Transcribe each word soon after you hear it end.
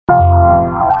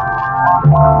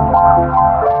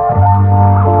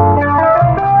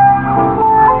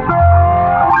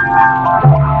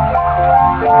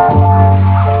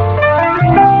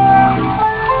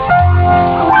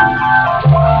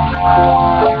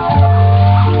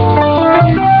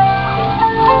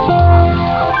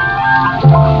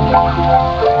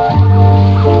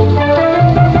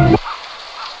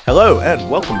and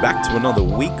welcome back to another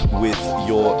week with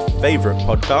your favourite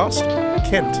podcast,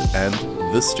 Kent and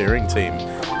the Steering Team.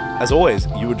 As always,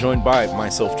 you were joined by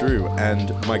myself, Drew, and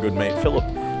my good mate, Philip.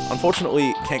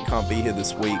 Unfortunately, Kent can't be here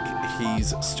this week.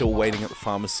 He's still waiting at the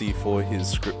pharmacy for his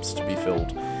scripts to be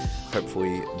filled.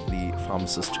 Hopefully, the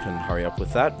pharmacist can hurry up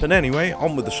with that. But anyway,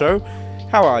 on with the show.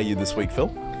 How are you this week, Phil?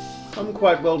 I'm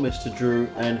quite well, Mr. Drew,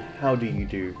 and how do you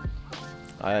do?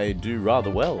 I do rather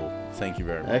well, thank you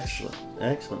very much. Excellent,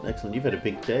 excellent, excellent. You've had a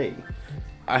big day.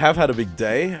 I have had a big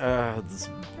day. I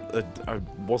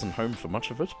wasn't home for much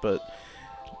of it, but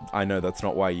I know that's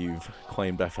not why you've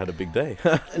claimed I've had a big day.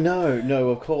 No,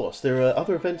 of course. There are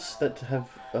other events that have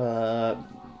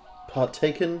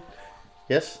partaken,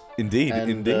 yes? Indeed.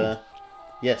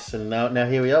 Yes, and now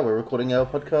here we are. We're recording our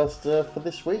podcast for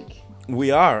this week.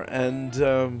 We are, and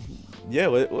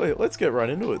let's get right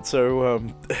into it. So,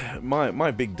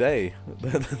 my big day,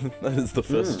 that is the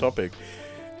first topic.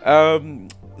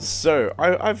 So,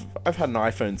 I've had an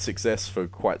iPhone 6S for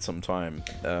quite some time.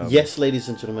 Yes, ladies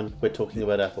and gentlemen, we're talking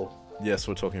about Apple. Yes,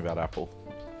 we're talking about Apple.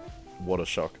 What a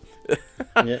shock.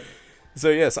 Yeah. So,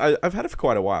 yes, I've had it for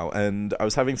quite a while, and I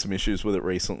was having some issues with it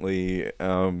recently.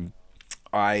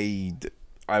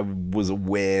 I was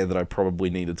aware that I probably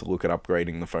needed to look at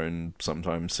upgrading the phone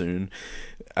sometime soon.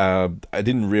 I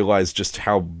didn't realize just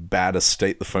how bad a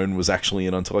state the phone was actually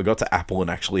in until I got to Apple and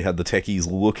actually had the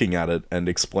techies looking at it and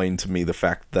explain to me the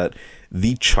fact that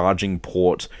the charging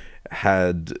port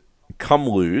had come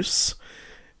loose,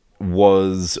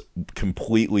 was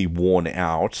completely worn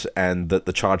out, and that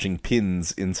the charging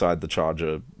pins inside the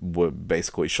charger were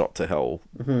basically shot to hell.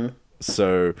 Mm-hmm.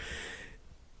 So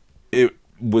it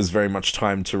was very much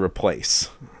time to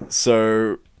replace.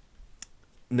 So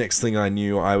next thing I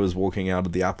knew, I was walking out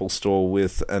of the Apple store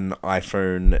with an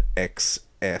iPhone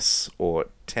XS or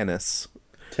XS.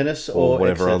 XS or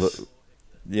whatever XS. other.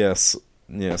 Yes,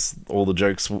 all the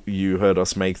jokes you heard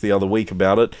us make the other week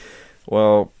about it.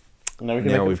 Well,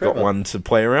 now we've got one to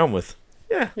play around with.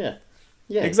 Yeah,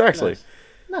 exactly.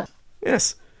 Nice.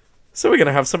 Yes. So we're going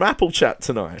to have some Apple chat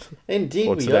tonight. Indeed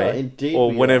or today,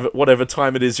 or whatever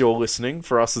time it is you're listening.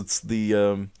 For us, it's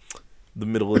the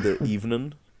middle of the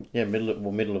evening. Yeah,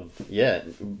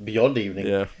 beyond evening.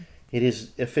 Yeah. It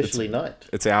is officially night.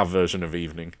 It's our version of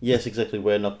evening. Yes, exactly.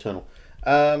 We're nocturnal.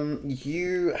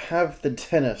 You have the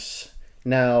tennis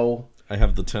now. I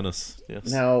have the tennis. Yes.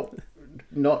 Now,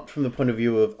 not from the point of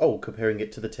view of comparing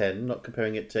it to the 10, not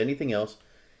comparing it to anything else.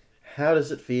 How does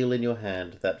it feel in your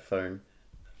hand, that phone?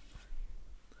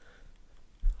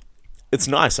 It's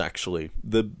nice, actually.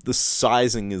 The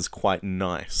sizing is quite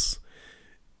nice.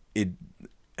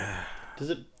 Does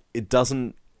it? It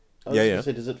doesn't. I was going to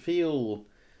say, does it feel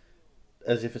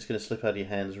as if it's going to slip out of your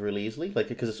hands really easily? Like,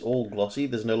 because it's all glossy.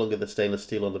 There's no longer the stainless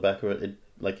steel on the back of it.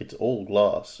 It's all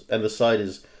glass, and the side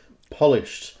is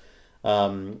polished.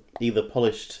 Either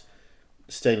polished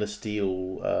stainless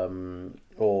steel,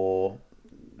 or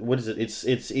what is it?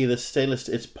 It's either stainless.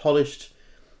 It's polished.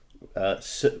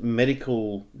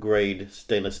 Medical grade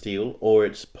stainless steel, or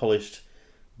it's polished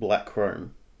black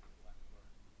chrome,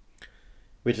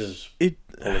 which is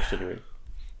polished anyway.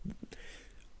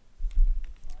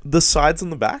 The sides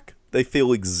and the back, they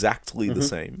feel exactly the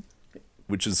same,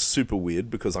 which is super weird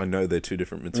because I know they're two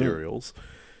different materials,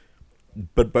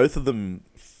 but both of them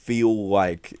feel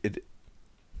like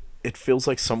it feels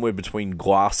like somewhere between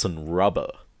glass and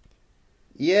rubber.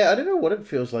 Yeah, I don't know what it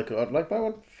feels like. Like my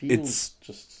one feels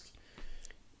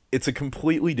It's a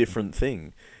completely different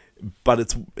thing, but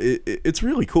it's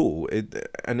really cool.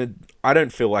 I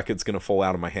don't feel like it's going to fall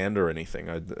out of my hand or anything.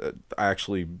 I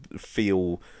actually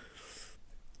feel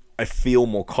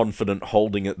more confident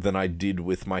holding it than I did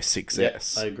with my 6S. Yeah,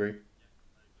 I agree.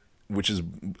 Which is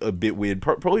a bit weird,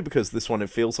 probably because this one, it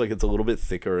feels like it's a little bit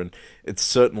thicker, and it's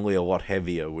certainly a lot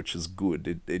heavier, which is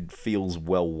good. It feels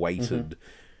well weighted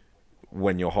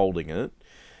when you're holding it.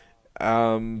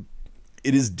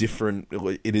 It is different.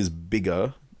 It is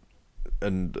bigger,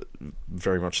 and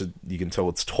very much you can tell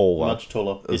it's taller. Much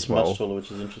taller. It's much taller,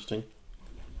 which is interesting.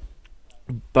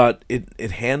 But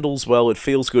it handles well. It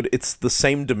feels good. It's the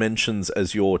same dimensions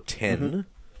as your 10,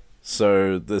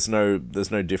 so there's no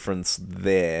difference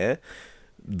there.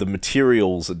 The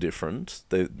materials are different.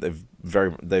 They've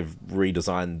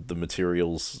redesigned the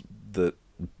materials that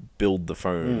build the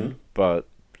phone, but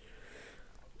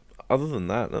other than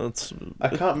that, I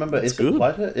can't remember. Is it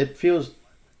lighter? It feels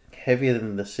heavier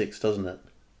than the 6, doesn't it?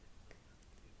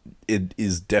 It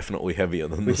is definitely heavier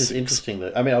than the 6. Which is interesting,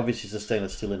 though. I mean, obviously it's the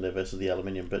stainless steel in there versus the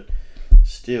aluminium, but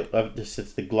still,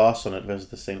 it's the glass on it versus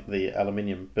the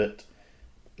aluminium,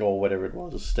 or whatever it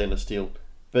was, stainless steel.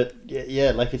 But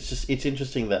yeah, like it's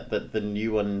interesting that the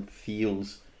new one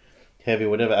feels heavy.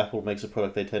 Whenever Apple makes a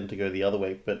product, they tend to go the other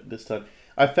way. But this time,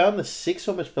 I found the 6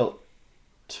 almost felt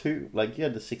too, like you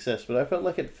had the 6S, but I felt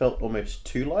like it felt almost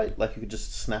too light. Like you could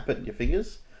just snap it in your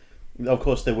fingers. Of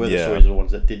course, there were the stories of the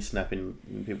ones that did snap in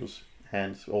people's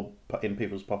hands or in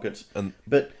people's pockets. And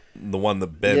but the one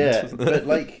that bent. yeah, but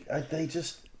like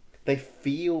they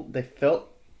felt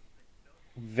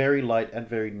very light and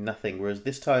very nothing. Whereas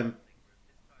this time,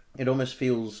 it almost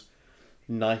feels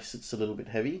nice. It's a little bit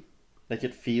heavy. Like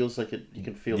it feels like you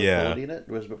can feel the quality in it.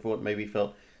 Whereas before it maybe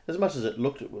felt, as much as it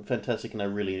looked fantastic, and I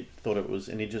really thought it was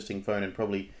an interesting phone and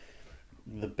probably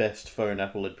the best phone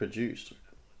Apple had produced,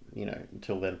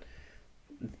 until then.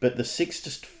 But the 6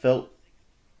 just felt,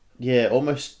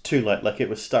 almost too light, like it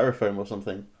was styrofoam or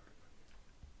something.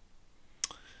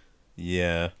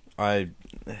 Yeah, I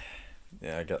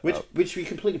get that. Which we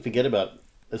completely forget about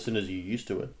as soon as you're used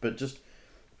to it. But just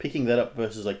picking that up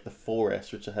versus like the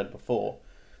 4S, which I had before,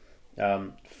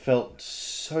 felt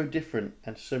so different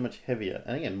and so much heavier.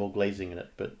 And again, more glazing in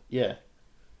it. But yeah.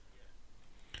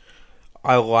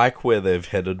 I like where they've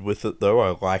headed with it, though.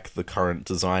 I like the current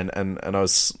design, and I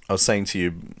was saying to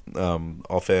you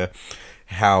off air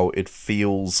how it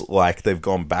feels like they've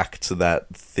gone back to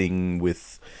that thing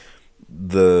with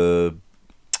the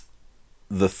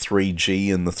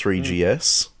 3G and the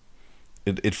 3GS.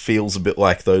 It feels a bit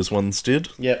like those ones did.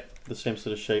 Yeah, the same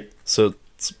sort of shape. So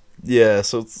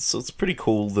it's pretty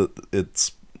cool that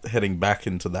it's heading back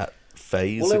into that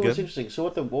phase again. Well, it was interesting. So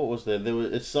what was there?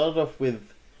 It started off with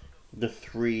the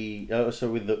 3, so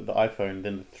with the iPhone,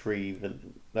 then the 3, the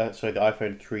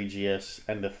iPhone 3GS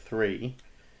and the 3.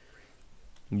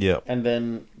 Yeah. And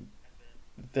then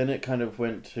it kind of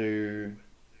went to...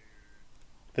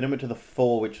 Then it went to the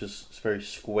 4, which was very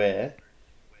square,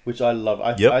 which I love.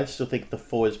 I still think the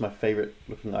 4 is my favourite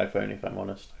looking iPhone, if I'm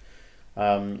honest.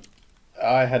 I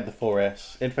had the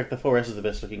 4S. In fact, the 4S is the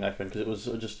best looking iPhone, because it was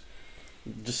just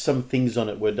some things on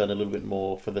it were done a little bit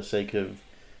more for the sake of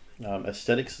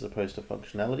aesthetics as opposed to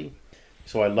functionality.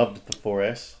 So I loved the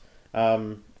 4S.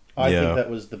 I think that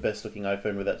was the best looking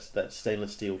iPhone with that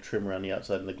stainless steel trim around the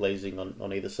outside and the glazing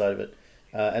on either side of it.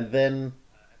 And then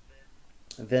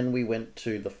we went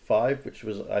to the 5, which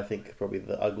was, I think, probably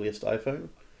the ugliest iPhone.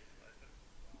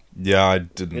 Yeah, I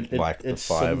didn't like the 5. It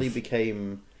suddenly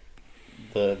became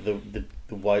the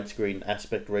widescreen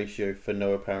aspect ratio for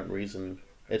no apparent reason.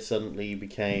 It suddenly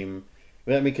became...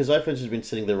 I mean, because iPhones has been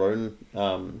setting their own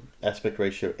aspect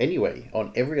ratio anyway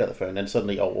on every other phone, and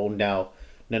suddenly, now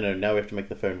we have to make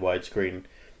the phone widescreen,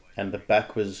 and the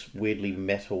back was weirdly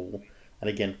metal, and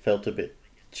again felt a bit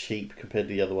cheap compared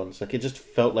to the other ones. Like it just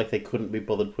felt like they couldn't be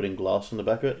bothered putting glass on the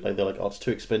back of it. Like they're like, it's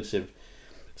too expensive,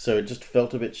 so it just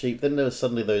felt a bit cheap. Then there was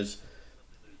suddenly there was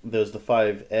the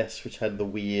 5S, which had the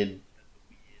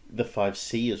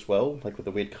 5C as well, like with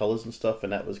the weird colors and stuff,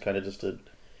 and that was kind of just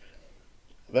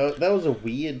that was a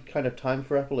weird kind of time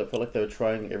for Apple. It felt like they were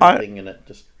trying everything, and I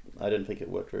didn't think it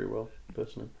worked very well,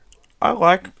 personally. I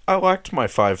liked my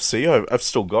 5C. I've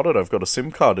still got it. I've got a SIM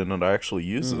card in it. I actually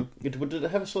use it. Did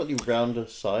it have a slightly rounder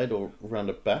side or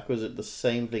rounder back, or was it the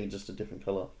same thing, just a different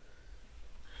colour?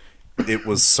 It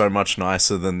was so much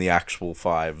nicer than the actual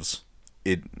 5s.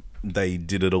 They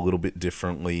did it a little bit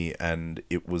differently, and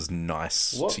it was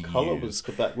nice to use. What colour was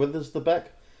the back? Was the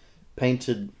back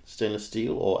painted stainless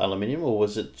steel or aluminium, or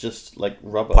was it just like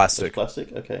rubber? Plastic.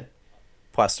 Plastic? Okay.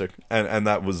 Plastic. And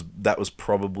that was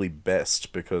probably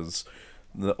best because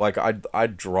like I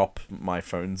drop my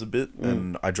phones a bit,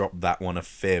 and I dropped that one a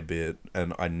fair bit,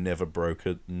 and I never broke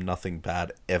it. Nothing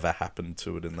bad ever happened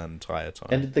to it in that entire time.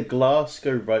 And did the glass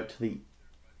go right to the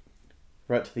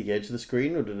edge of the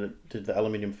screen, or did the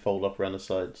aluminium fold up around the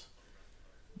sides?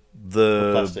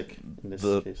 The plastic in this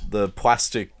case. The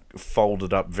plastic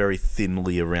folded up very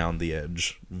thinly around the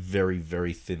edge, very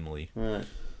very thinly. Right.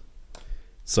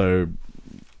 So,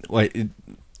 like it.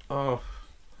 Oh,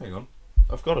 hang on,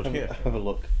 I've got it here. Have a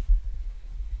look.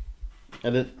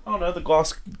 And it. Oh no, the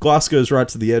glass goes right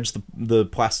to the edge. The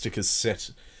plastic is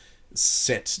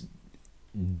set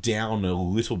down a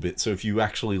little bit, so if you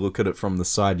actually look at it from the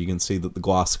side, you can see that the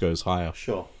glass goes higher.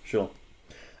 Sure.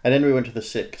 And then we went to the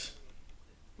 6,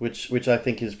 which I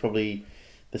think is probably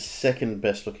the second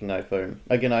best looking iPhone.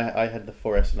 Again, I had the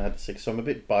 4S and I had the 6, so I'm a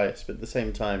bit biased, but at the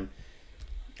same time,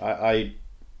 I'm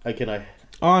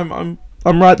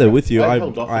right there with you. I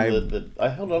held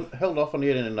off on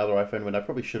getting another iPhone when I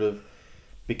probably should have,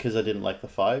 because I didn't like the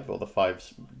 5 or the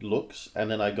 5's looks, and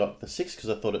then I got the 6 because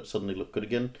I thought it suddenly looked good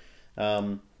again.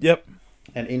 Yep.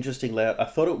 An interesting layout.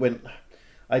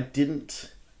 I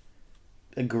didn't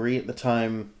agree at the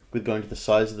time with going to the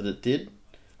size that it did.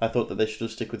 I thought that they should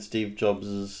have stick with Steve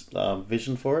Jobs'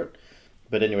 vision for it.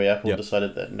 But anyway, Apple Yep.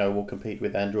 decided that no, we'll compete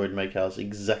with Android, make ours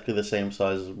exactly the same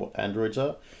size as what Androids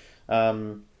are.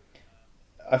 Um,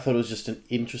 I thought it was just an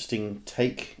interesting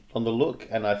take on the look,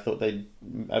 and I thought they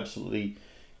absolutely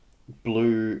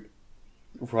blew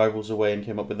rivals away and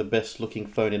came up with the best looking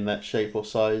phone in that shape or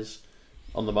size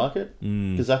on the market.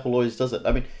 Because Apple always does it.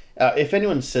 I mean, if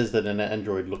anyone says that an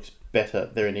Android looks better,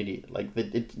 they're an idiot. Like,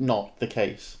 it's not the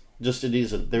case. Just it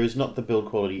isn't. There is not the build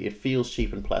quality. It feels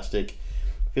cheap and plastic.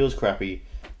 Feels crappy.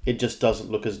 It just doesn't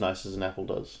look as nice as an Apple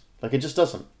does. Like, it just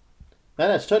doesn't. And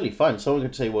that's totally fine. Someone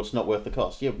could say, well, it's not worth the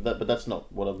cost. Yeah, but that's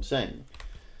not what I'm saying.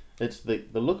 It's the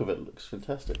look of it looks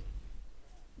fantastic.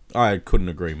 I couldn't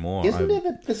agree more. Isn't there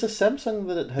that there's a Samsung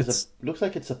that it has looks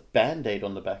like it's a Band-Aid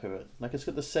on the back of it. Like, it's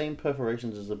got the same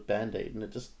perforations as a Band-Aid, and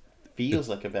it just feels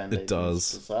like a Band-Aid. It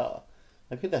does. It's bizarre.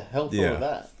 Like, who the hell thought of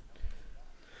that?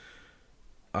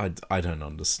 I don't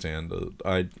understand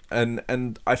it.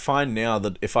 And I find now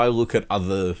that if I look at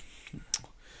all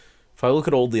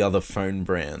the other phone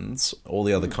brands, all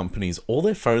the other companies, all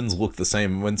their phones look the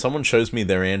same. When someone shows me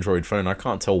their Android phone, I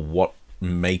can't tell what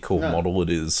make or model it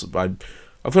is. I've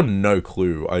got no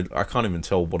clue. I can't even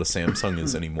tell what a Samsung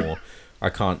is anymore. I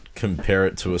can't compare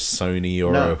it to a Sony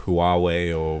or a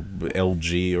Huawei or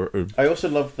LG or I also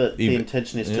love that the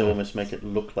intention is to almost make it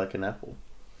look like an Apple.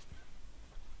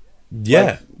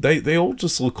 Yeah, they all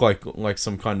just look like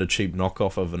some kind of cheap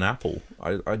knockoff of an Apple.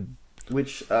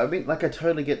 Which, I mean, like, I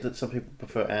totally get that some people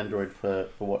prefer Android for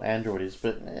what Android is,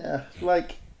 but,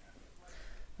 like,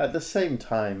 at the same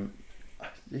time,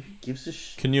 who gives a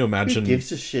shit? Can you imagine? Who gives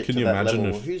a shit to that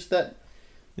level? Who's that,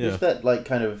 like,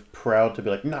 kind of proud to be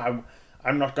like, no,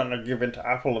 I'm not going to give in to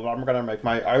Apple, I'm going to make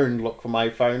my own look for my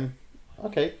phone?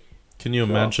 Okay. Can you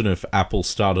imagine if Apple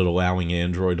started allowing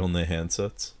Android on their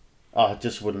handsets? Oh, it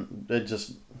just wouldn't. It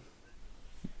just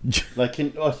like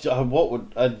what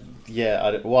would I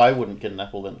wouldn't get an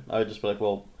Apple then. I would just be like,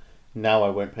 well, now I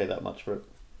won't pay that much for it.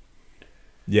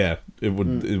 Yeah, it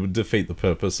would defeat the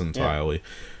purpose entirely.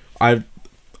 Yeah.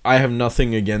 I have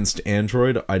nothing against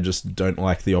Android. I just don't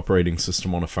like the operating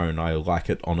system on a phone. I like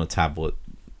it on a tablet.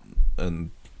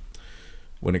 And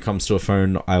when it comes to a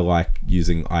phone, I like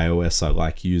using iOS. I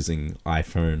like using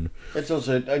iPhone. It's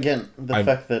also, again, the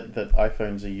fact that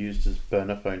iPhones are used as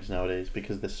burner phones nowadays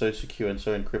because they're so secure and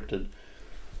so encrypted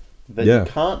that you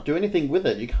can't do anything with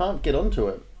it. You can't get onto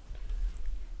it.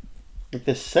 Like,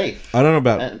 they're safe. I don't know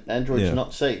about... Android's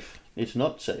not safe. It's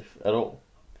not safe at all.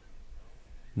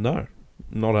 No,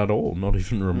 not at all. Not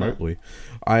even remotely.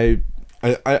 No.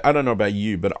 I don't know about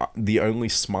you, but the only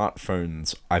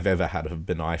smartphones I've ever had have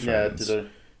been iPhones.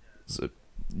 So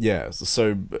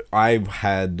I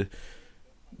had...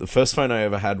 The first phone I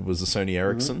ever had was a Sony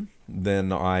Ericsson. Mm-hmm.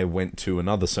 Then I went to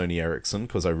another Sony Ericsson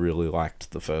because I really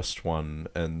liked the first one.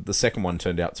 And the second one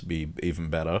turned out to be even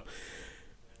better.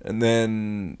 And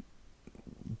then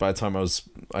by the time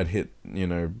I'd hit,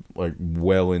 like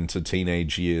well into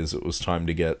teenage years, it was time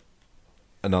to get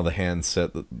another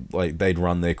handset that, like, they'd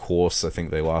run their course. I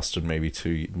think they lasted maybe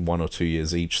 1 or 2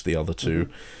 years each, the other two.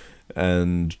 Mm-hmm.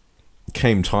 And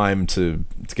came time to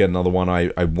get another one.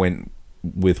 I went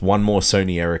with one more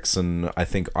Sony Ericsson. I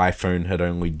think iPhone had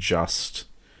only just...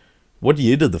 What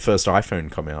year did the first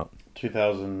iPhone come out?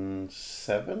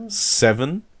 2007?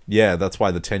 7? Yeah, that's why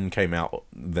the 10 came out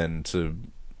then to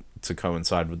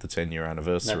coincide with the 10-year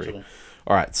anniversary. Naturally.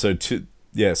 All right, so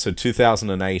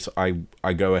 2008, I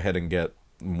go ahead and get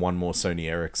one more Sony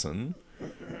Ericsson,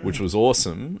 which was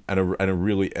awesome, and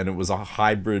it was a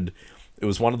hybrid. It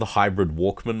was one of the hybrid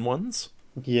Walkman ones.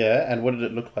 Yeah, and what did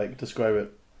it look like? Describe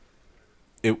it.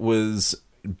 It was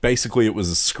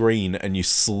a screen, and you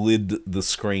slid the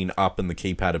screen up, and the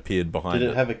keypad appeared behind it.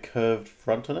 Did it have a curved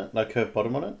front on it, like curved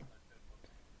bottom on it?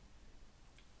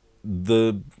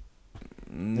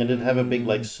 And did it have a big,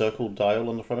 like, circle dial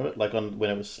on the front of it, like on when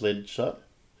it was slid shut?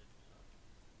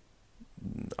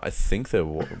 I think there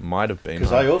might have been.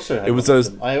 Because I also had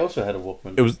I also had a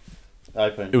Walkman. It was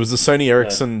iPhone. It was the Sony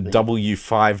Ericsson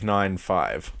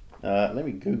W595. Let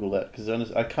me Google that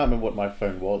because I can't remember what my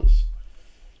phone was.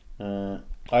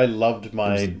 I loved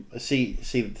my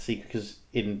because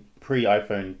in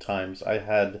pre-iPhone times I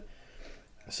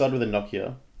started with a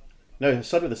Nokia. No, I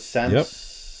started with a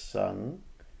Samsung. Yep.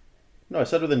 No, I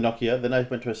started with a Nokia. Then I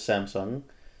went to a Samsung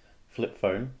flip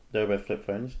phone. They were both flip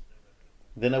phones.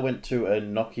 Then I went to a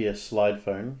Nokia slide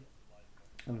phone.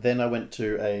 Then I went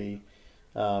to a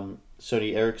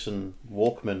Sony Ericsson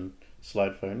Walkman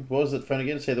slide phone. What was that phone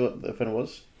again? Say what the phone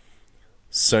was.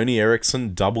 Sony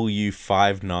Ericsson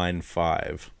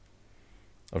W595.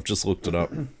 I've just looked it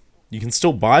up. You can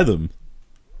still buy them.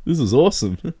 This is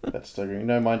awesome. That's staggering.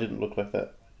 No, mine didn't look like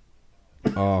that.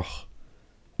 Oh,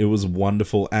 it was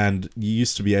wonderful. And you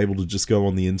used to be able to just go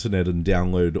on the internet and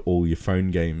download all your phone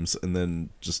games and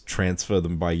then just transfer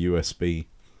them by USB.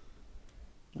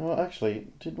 Oh, actually,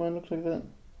 did mine look like that?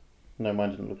 No,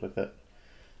 mine didn't look like that.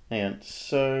 Hang on.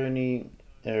 Sony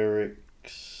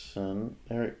Ericsson.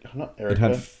 Not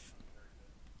Erica.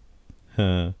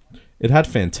 It had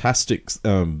fantastic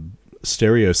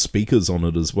stereo speakers on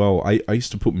it as well. I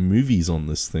used to put movies on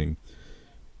this thing.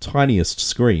 Tiniest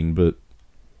screen, but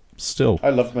still. I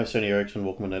loved my Sony Ericsson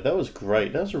Walkman though. That was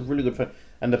great. That was a really good phone.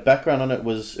 And the background on it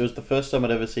was the first time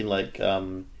I'd ever seen like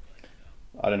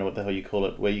I don't know what the hell you call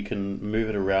it, where you can move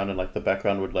it around and like the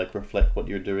background would like reflect what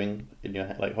you're doing in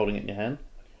your like holding it in your hand.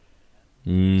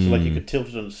 So like you could tilt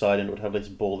it on the side and it would have this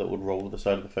ball that would roll to the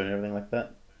side of the phone and everything like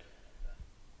that.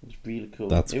 It's really cool.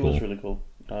 That's It cool. was really cool.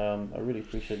 I really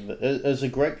appreciated it. It's a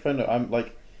great phone. I'm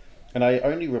like, and I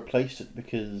only replaced it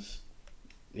because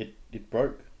it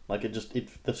broke. Like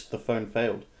the phone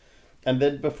failed. And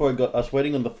then before I was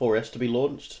waiting on the 4S to be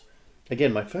launched.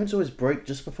 Again, my phones always break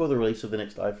just before the release of the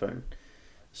next iPhone.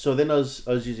 So then I was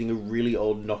using a really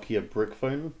old Nokia brick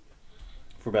phone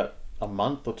for about a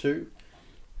month or two.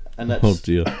 And that's Oh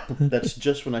dear. that's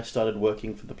just when I started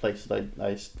working for the place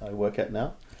that I work at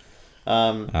now.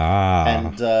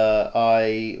 And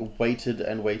I waited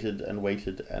and waited and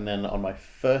waited, and then on my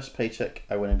first paycheck,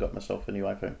 I went and got myself a new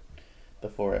iPhone, the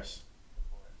 4S.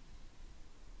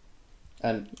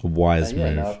 And A wise yeah,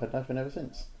 move. now I've had an iPhone ever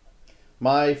since.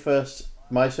 My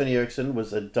Sony Ericsson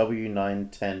was a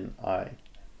W910i.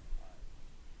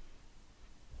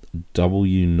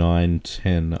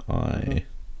 W910i.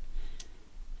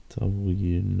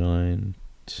 W910.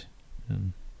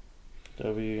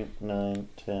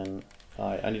 W910i.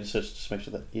 I need to search just to make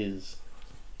sure that is.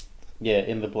 Yeah,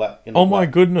 in the black. Oh my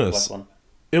goodness. Black one.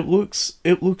 It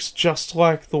looks just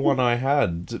like the one I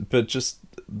had, but just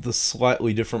the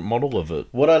slightly different model of it.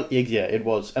 It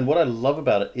was, and what I love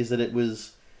about it is that it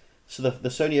was. So the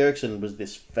Sony Ericsson was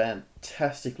this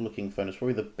fantastic looking phone. It's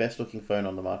probably the best looking phone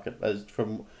on the market.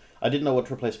 I didn't know what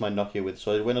to replace my Nokia with,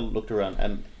 so I went and looked around,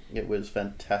 and it was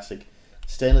fantastic.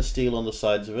 Stainless steel on the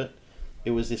sides of it.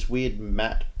 It was this weird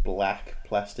matte black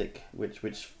plastic, which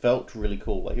felt really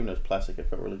cool. Like even though it was plastic, it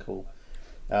felt really cool.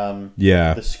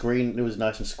 Yeah. The screen, it was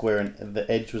nice and square, and the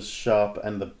edge was sharp,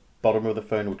 and the bottom of the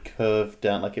phone would curve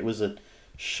down. Like it was a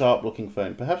sharp looking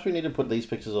phone. Perhaps we need to put these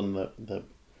pictures on the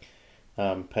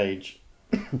page.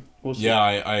 We'll see. Yeah,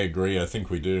 I agree. I think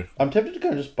we do. I'm tempted to go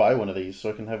and just buy one of these so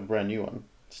I can have a brand new one.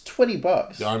 It's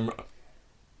 $20.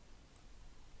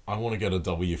 I want to get a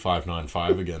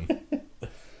W595 again.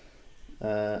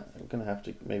 I'm gonna have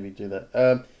to maybe do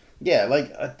that. Yeah,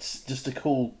 like it's just a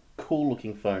cool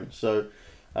looking phone. So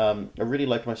I really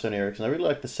liked my Sony Ericsson. I really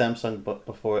liked the Samsung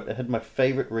before it. It had my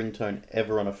favorite ringtone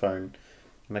ever on a phone,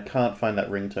 and I can't find that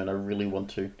ringtone. I really want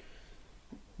to.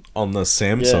 On the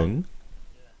Samsung?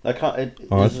 I can't.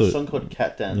 There's a song called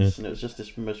Cat Dance, and it was just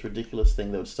this most ridiculous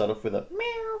thing that would start off with a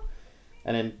meow,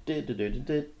 and then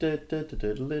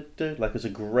like it's a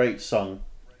great song.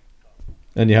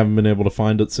 And you haven't been able to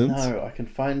find it since? No, I can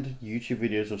find YouTube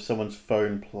videos of someone's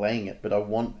phone playing it, but I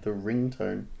want the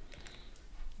ringtone.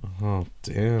 Oh,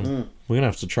 damn. We're going to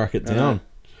have to track it down.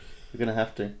 We're going to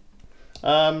have to.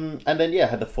 And then, yeah, I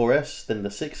had the 4S, then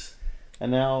the 6,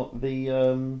 and now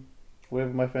the,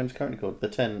 whatever my phone's currently called, the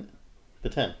 10. The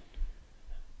 10.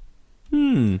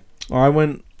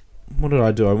 What did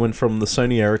I do? I went from the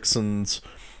Sony Ericssons,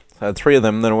 I had 3 of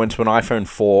them, then I went to an iPhone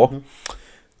 4,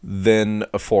 then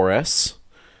a 4S.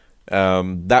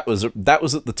 That was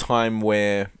at the time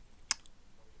where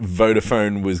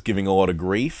Vodafone was giving a lot of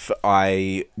grief.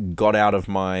 I got out of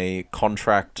my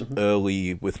contract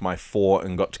early with my 4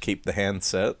 and got to keep the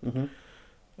handset.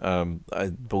 I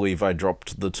believe I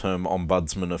dropped the term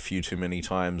ombudsman a few too many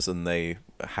times, and they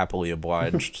happily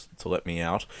obliged to let me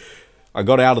out. I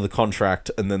got out of the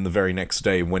contract, and then the very next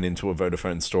day went into a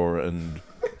Vodafone store and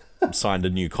signed a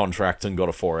new contract and got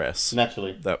a 4S.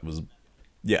 Naturally. That was...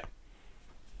 yeah.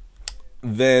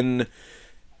 Then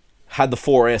had the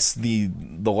 4S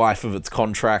the life of its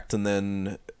contract, and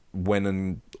then went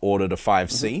and ordered a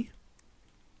 5C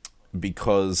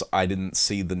because I didn't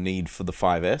see the need for the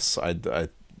 5S.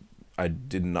 I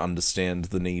didn't understand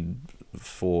the need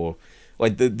for...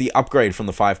 like, the upgrade from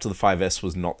the 5 to the 5S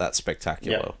was not that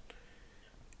spectacular. Yeah.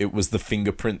 It was the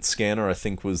fingerprint scanner, I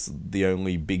think, was the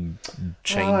only big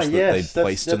change they'd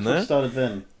placed in there. That's what started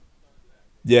then.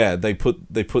 Yeah, they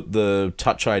put the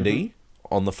Touch ID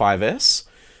on the 5S.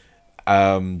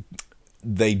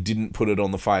 they didn't put it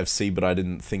on the 5C, but I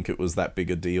didn't think it was that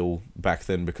big a deal back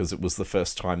then because it was the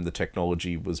first time the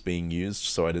technology was being used,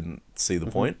 so I didn't see the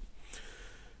point.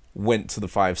 Went to the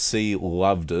 5C,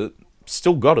 loved it,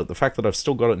 still got it. The fact that I've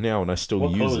still got it now and I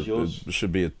still use it, it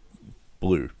should be a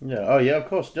blue. Yeah. Oh yeah, of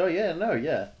course. Oh yeah, no,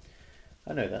 yeah.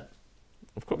 I know that.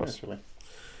 Of course. Naturally.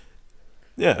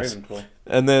 Yes.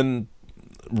 And then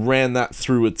ran that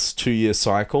through its 2-year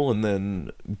cycle and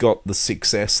then got the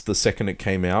 6S the second it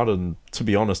came out, and to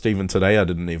be honest, even today I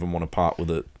didn't even want to part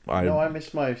with it. I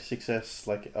miss my 6S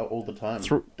like all the time.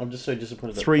 I'm just so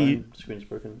disappointed that the screen's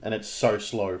broken and it's so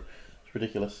slow. It's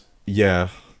ridiculous. Yeah.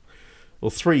 Well,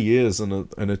 3 years and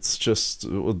it's just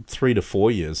 3 to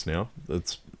 4 years now.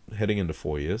 It's heading into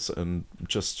 4 years and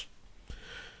just...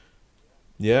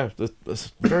 Yeah,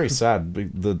 it's very sad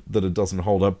that it doesn't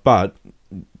hold up, but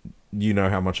you know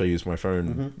how much I use my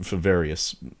phone for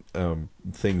various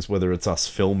things, whether it's us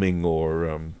filming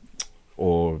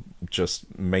or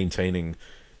just maintaining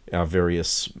our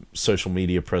various social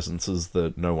media presences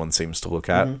that no one seems to look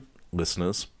at.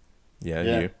 Listeners.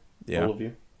 Yeah, you. Yeah. All of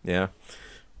you. Yeah.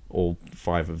 All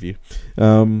 5 of you.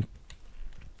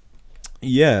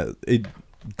 Yeah, it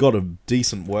got a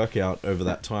decent workout over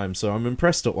that time, so I'm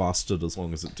impressed it lasted as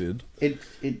long as it did. It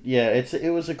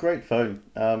was a great phone.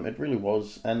 It really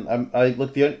was, and I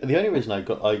look the only reason I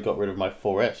got rid of my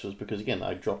 4S was because again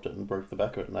I dropped it and broke the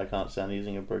back of it, and I can't stand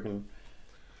using a broken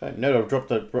phone. No, I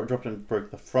dropped it and broke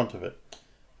the front of it,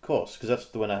 of course, because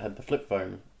that's when I had the flip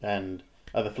phone and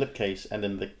the flip case, and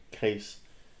then the case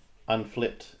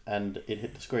unflipped and it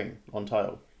hit the screen on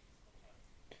tile.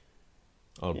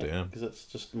 Oh damn! Because that's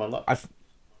just my luck.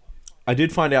 I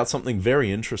did find out something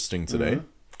very interesting today.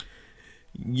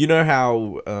 You know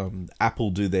how Apple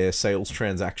do their sales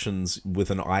transactions with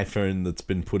an iPhone that's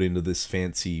been put into this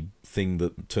fancy thing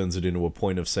that turns it into a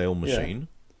point of sale machine? Yeah.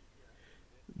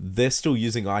 They're still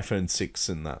using iPhone 6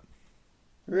 in that.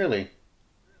 Really?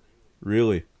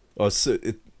 Oh,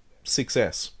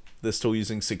 6S. They're still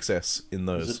using 6S in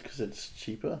those. Is it because it's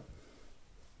cheaper?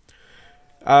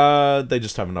 They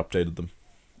just haven't updated them.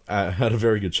 I had a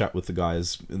very good chat with the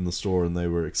guys in the store and they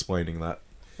were explaining that.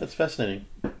 That's fascinating.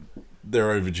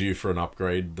 They're overdue for an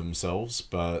upgrade themselves,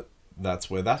 but that's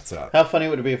where that's at. How funny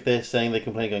would it be if they're saying, they're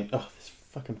complaining, going, oh, this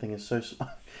fucking thing is so slow.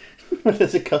 When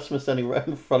there's a customer standing right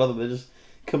in front of them, they're just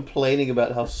complaining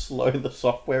about how slow the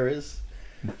software is.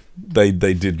 They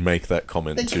did make that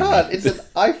comment too. They can't. It's an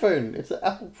iPhone. It's an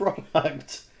Apple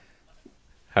product.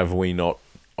 Have we not,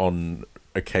 on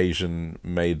occasion,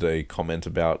 made a comment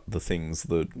about the things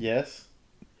that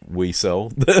we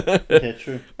sell? Yeah,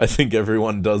 true. I think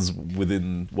everyone does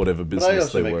within whatever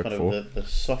business they work for. But I also make fun of the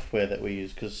software that we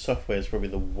use, because software is probably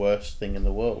the worst thing in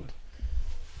the world.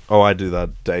 Oh, I do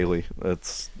that daily. I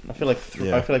feel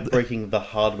like breaking the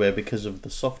hardware because of the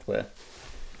software.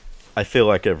 I feel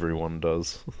like everyone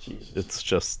does. Jesus. It's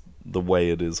just the way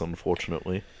it is,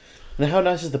 unfortunately. Now, how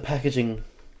nice is the packaging?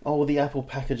 Oh, the Apple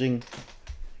packaging.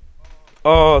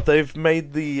 Oh, they've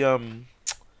made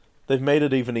they've made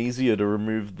it even easier to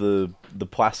remove the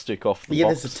plastic off the box. Yeah,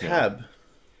 there's a tab.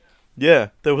 Yeah,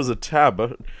 there was a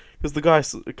tab.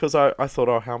 Because I thought,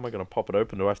 oh, how am I going to pop it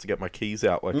open? Do I have to get my keys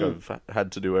out like I've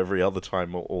had to do every other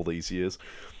time all these years?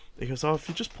 He goes, oh, if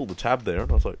you just pull the tab there. And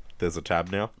I was like, there's a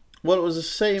tab now. Well, it was the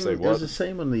same. It was the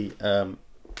same on the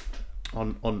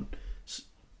on.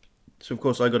 So of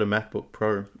course I got a MacBook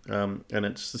Pro, and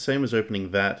it's the same as opening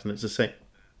that, and it's the same. It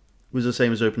was the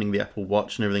same as opening the Apple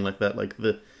Watch and everything like that. Like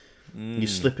you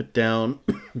slip it down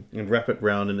and wrap it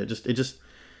round, and it just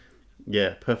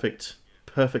perfect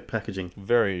packaging.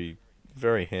 Very,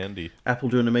 very handy. Apple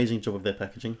do an amazing job of their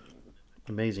packaging.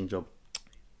 Amazing job.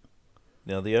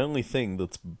 Now the only thing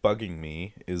that's bugging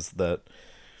me is that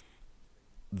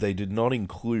they did not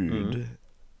include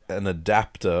an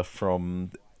adapter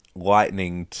from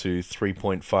Lightning to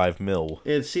 3.5mm.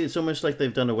 It's almost like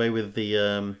they've done away with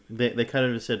the... They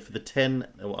kind of said for the 10,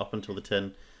 or up until the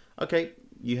 10, okay,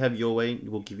 you have your way,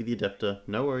 we'll give you the adapter.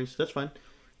 No worries, that's fine.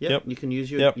 Yep. You can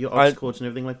use your aux cords and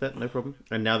everything like that, no problem.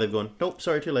 And now they've gone, nope,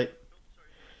 sorry, too late.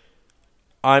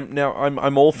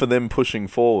 I'm all for them pushing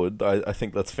forward. I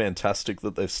think that's fantastic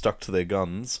that they've stuck to their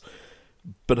guns.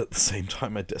 But at the same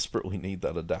time, I desperately need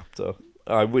that adapter.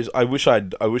 I wish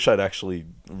I'd actually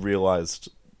realized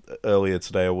earlier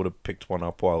today. I would have picked one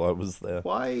up while I was there.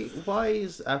 Why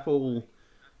is Apple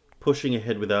pushing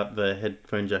ahead without the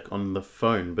headphone jack on the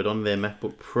phone, but on their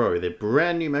MacBook Pro, their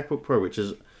brand new MacBook Pro, which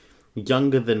is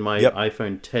younger than my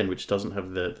iPhone 10, which doesn't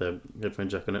have the headphone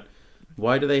jack on it?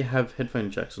 Why do they have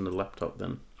headphone jacks on the laptop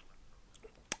then?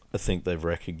 I think they've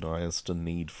recognized a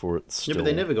need for it still. Yeah, but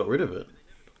they never got rid of it.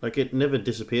 Like, it never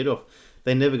disappeared off.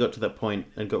 They never got to that point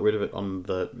and got rid of it on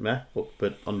the MacBook,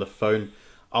 but on the phone,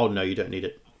 oh no, you don't need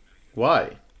it.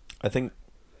 Why? I think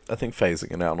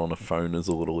phasing it out on a phone is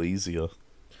a little easier.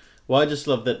 Well, I just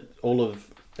love that all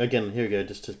of... Again, here we go,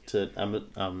 just to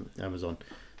Amazon.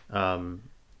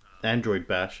 Android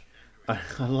bash. I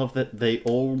love that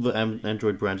all the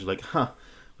Android brands are like,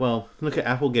 well, look at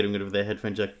Apple getting rid of their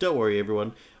headphone jack. Don't worry,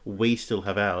 everyone. We still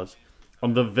have ours.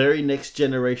 On the very next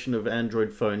generation of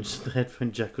Android phones, the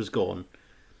headphone jack was gone.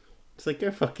 It's like,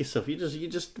 go fuck yourself. You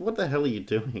just, what the hell are you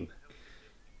doing?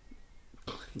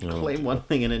 You claim one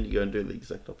thing and then you go and do the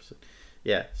exact opposite.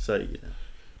 Yeah, so, yeah.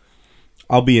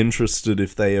 I'll be interested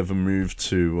if they ever move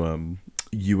to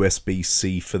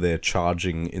USB-C for their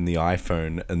charging in the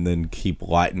iPhone and then keep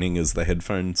Lightning as the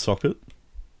headphone socket.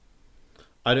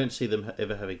 I don't see them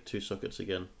ever having two sockets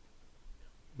again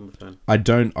on the phone. I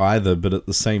don't either, but at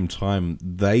the same time,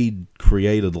 they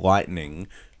created Lightning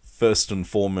first and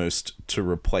foremost to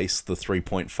replace the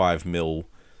 3.5mm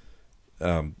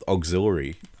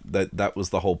auxiliary. That was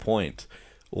the whole point.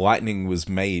 Lightning was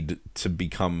made to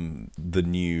become the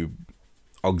new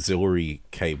auxiliary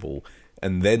cable,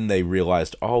 and then they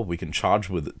realized, we can charge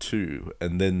with it too,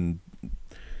 and then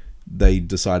they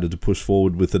decided to push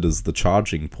forward with it as the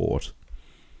charging port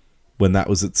when that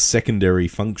was its secondary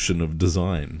function of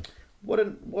design. What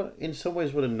in some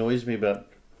ways what annoys me about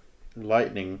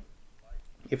Lightning,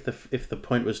 if the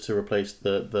point was to replace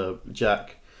the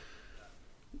jack,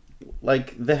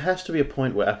 like, there has to be a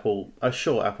point where Apple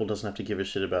doesn't have to give a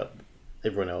shit about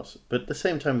everyone else, but at the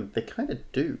same time they kind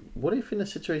of do. What if in a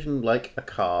situation like a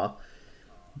car,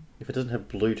 if it doesn't have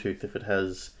Bluetooth, if it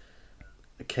has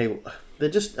a cable,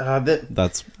 it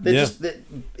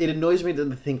annoys me that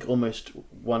they think almost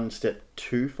one step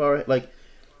too far. Like,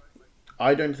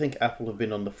 I don't think Apple have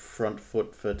been on the front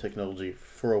foot for technology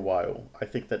for a while. I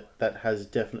think that has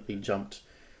definitely jumped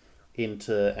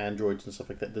into Androids and stuff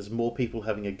like that. There's more people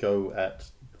having a go at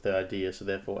the idea, so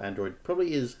therefore Android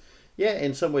probably is,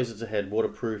 in some ways it's ahead.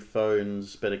 Waterproof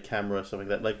phones, better camera, stuff like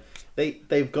that. Like,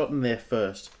 they've gotten there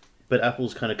first, but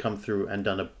Apple's kind of come through and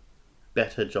done a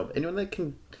better job. Anyone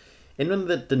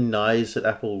that denies that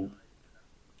Apple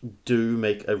do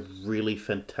make a really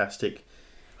fantastic,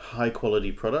 high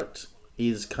quality product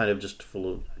is kind of just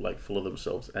full of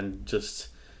themselves and just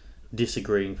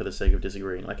disagreeing for the sake of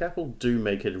disagreeing. Like, Apple do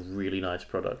make a really nice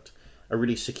product, a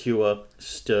really secure,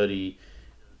 sturdy,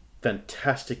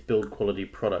 fantastic build quality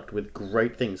product with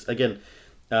great things. Again,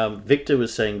 Victor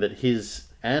was saying that his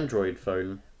Android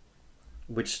phone,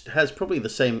 which has probably the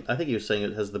same, I think he was saying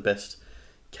it has the best,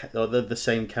 or the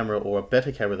same camera or a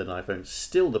better camera than an iPhone,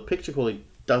 still the picture quality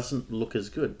doesn't look as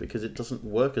good because it doesn't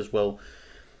work as well.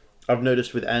 I've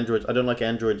noticed with Androids, I don't like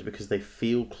Androids because they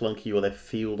feel clunky or they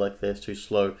feel like they're too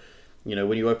slow. You know,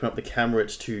 when you open up the camera,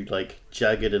 it's too, like,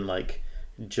 jagged and, like,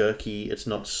 jerky. It's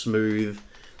not smooth.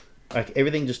 Like,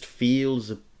 everything just feels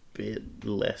a bit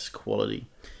less quality.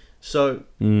 So,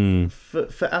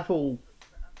 for Apple,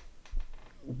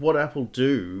 what Apple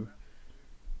do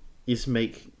is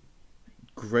make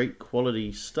great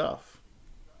quality stuff.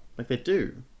 Like, they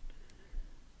do.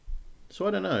 So,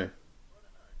 I don't know.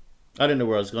 I don't know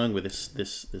where I was going with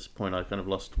this point. I kind of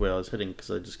lost where I was heading because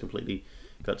I just completely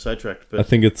got sidetracked. But I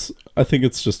think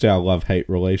it's just our love-hate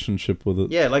relationship with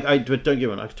it. Yeah, but don't get me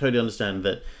wrong, I totally understand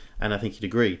that, and I think you'd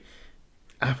agree.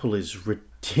 Apple is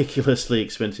ridiculously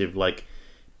expensive, like,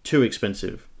 too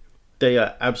expensive. They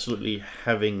are absolutely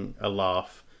having a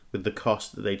laugh with the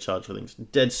cost that they charge for things.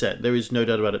 Dead set. There is no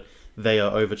doubt about it. They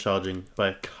are overcharging by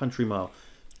a country mile.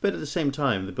 But at the same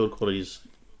time, the build quality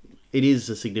is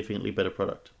a significantly better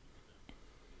product.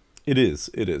 It is,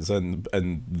 and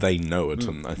they know it,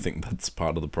 and I think that's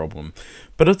part of the problem.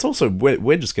 But it's also,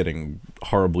 we're just getting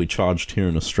horribly charged here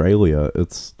in Australia.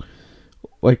 It's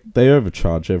like, they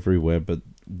overcharge everywhere, but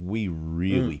we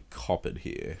really cop it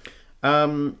here.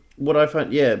 What I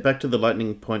find, back to the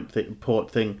Lightning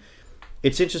port thing,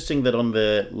 it's interesting that on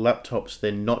their laptops,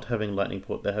 they're not having Lightning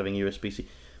port, they're having USB-C.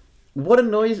 What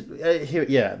annoys,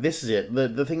 this is it.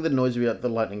 The thing that annoys me about the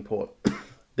Lightning port,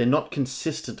 they're not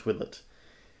consistent with it.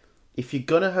 If you're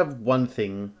going to have one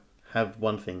thing, have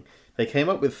one thing. They came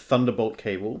up with Thunderbolt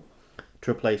cable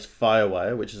to replace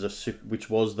FireWire, which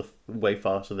was way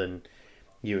faster than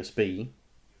USB.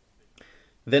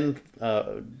 Then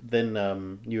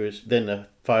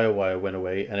FireWire went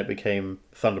away and it became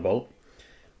Thunderbolt.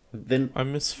 Then I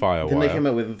miss FireWire. Then they came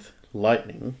out with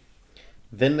Lightning.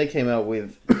 Then they came out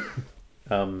with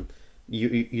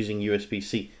using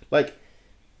USB-C. Like,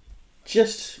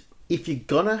 just, if you're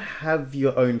gonna have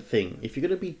your own thing, if you're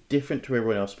gonna be different to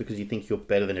everyone else because you think you're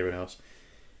better than everyone else,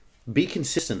 be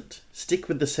consistent. Stick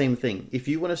with the same thing. If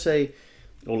you want to say,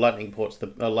 or lightning bolt's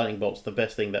the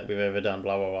best thing that we've ever done.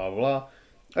 Blah blah blah blah.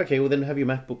 Okay, well then have your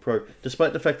MacBook Pro.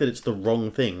 Despite the fact that it's the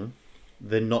wrong thing,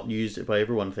 they're not used it by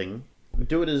everyone thing.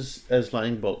 Do it as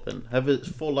lightning bolt then. Have it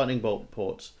 4 lightning bolt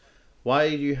ports. Why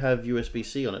do you have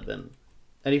USB-C on it then?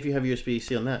 And if you have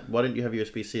USB-C on that, why don't you have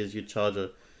USB-C as your charger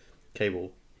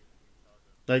cable?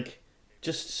 Like,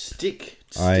 just stick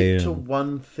to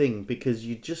one thing, because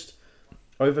you just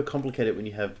overcomplicate it when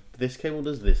you have this cable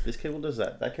does this cable does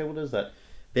that cable does that.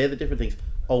 They're the different things.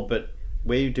 Oh, but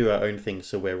we do our own things,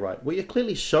 so we're right. Well, you're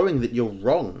clearly showing that you're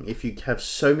wrong if you have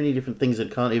so many different things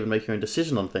that can't even make your own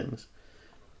decision on things.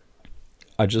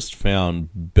 I just found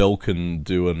Belkin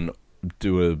do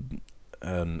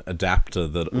an adapter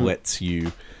that lets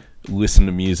you listen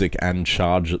to music and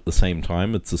charge at the same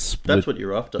time. It's a split. That's what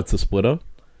you're after. It's a splitter.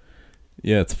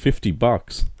 Yeah, it's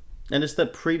 $50. And it's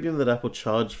that premium that Apple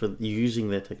charge for using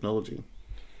their technology.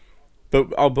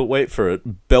 But wait for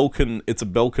it. Belkin, it's a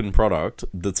Belkin product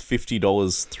that's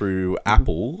 $50 through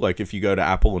Apple. Like if you go to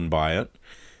Apple and buy it,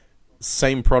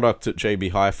 same product at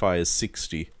JB Hi-Fi is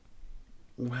 $60.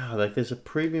 Wow, like there's a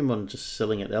premium on just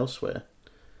selling it elsewhere.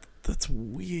 That's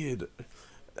weird.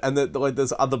 And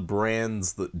there's other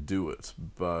brands that do it,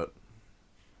 but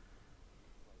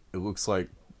it looks like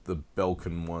the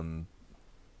Belkin one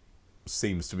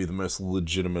seems to be the most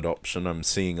legitimate option. I'm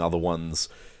seeing other ones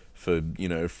for,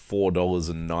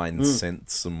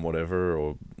 $4.09 and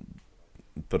whatever,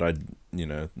 but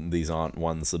these aren't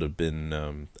ones that have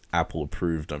been Apple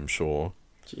approved, I'm sure.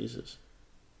 Jesus.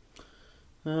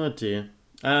 Oh dear.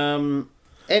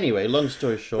 Anyway, long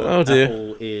story short,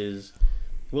 Apple is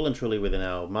well and truly within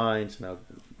our minds, and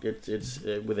it's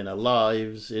within our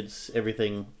lives. It's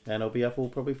everything, and I'll be Apple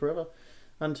probably forever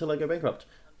until I go bankrupt.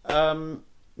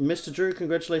 Mr. Drew,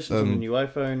 congratulations on the new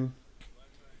iPhone.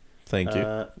 Thank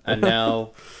you. And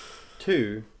now,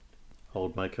 to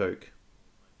Hold My Coke.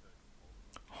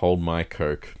 Hold My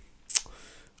Coke.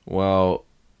 Well,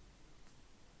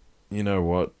 you know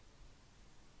what?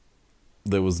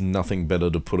 There was nothing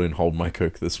better to put in Hold My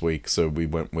Coke this week, so we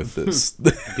went with this.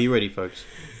 Be ready, folks.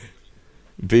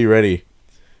 Be ready.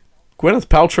 Gwyneth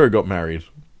Paltrow got married.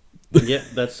 Yeah,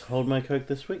 that's Hold My Coke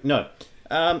this week. No.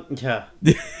 Yeah.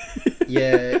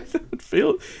 Yeah.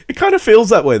 It kind of feels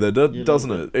that way, though,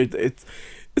 doesn't it? It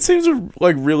seems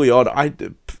like really odd. I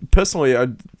don't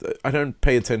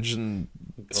pay attention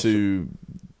to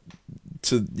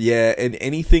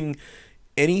and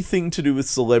anything to do with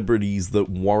celebrities that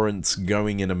warrants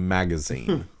going in a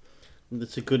magazine.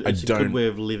 It's a good way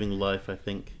of living life, I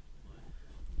think.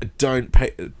 I don't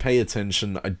pay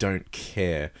attention. I don't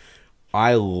care.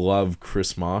 I love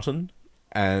Chris Martin,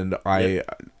 and I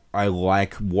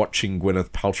like watching Gwyneth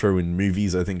Paltrow in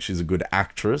movies. I think she's a good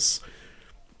actress.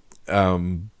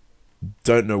 Don't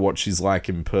know what she's like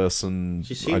in person.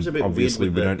 She seems a bit obviously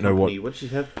weird with we don't company. Know what she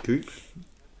have? Goop?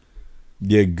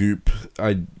 Yeah, Goop.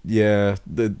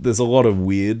 There's a lot of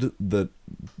weird that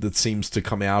seems to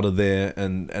come out of there,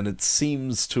 and it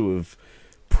seems to have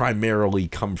primarily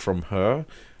come from her.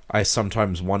 I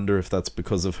sometimes wonder if that's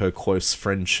because of her close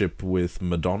friendship with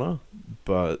Madonna,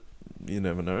 but you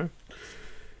never know.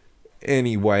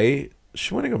 Anyway,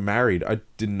 she went and got married. I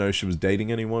didn't know she was dating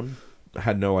anyone. I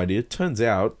had no idea. Turns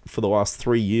out, for the last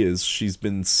 3 years, she's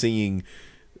been seeing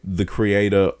the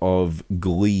creator of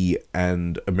Glee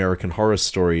and American Horror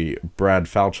Story, Brad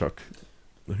Falchuk.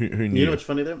 Who knew? You know what's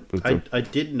funny though? I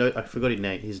did know, I forgot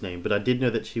his name, but I did know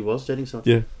that she was dating someone.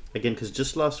 Yeah. Again, because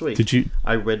just last week,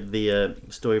 I read the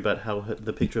story about how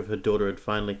the picture of her daughter had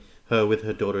finally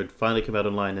come out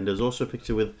online, and there's also a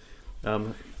picture with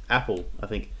Apple, I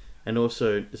think, and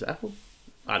also is it Apple?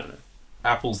 I don't know.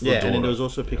 Apple's the daughter. And then there was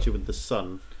also a picture with the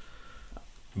son,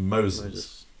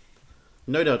 Moses.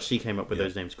 No doubt she came up with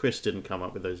those names. Chris didn't come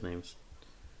up with those names.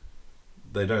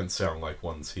 They don't sound like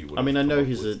ones he would. I mean, I know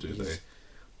he's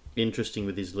interesting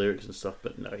with his lyrics and stuff,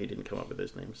 but no, he didn't come up with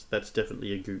those names. That's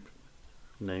definitely a Goop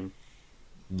name.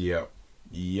 Yep.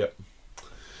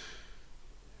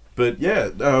 But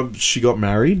yeah, she got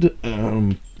married.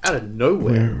 Out of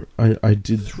nowhere. I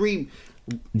did 3.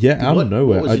 Yeah, out of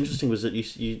nowhere. What was interesting was that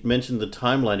you mentioned the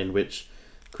timeline in which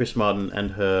Chris Martin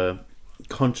and her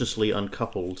consciously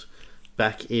uncoupled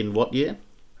back in what year?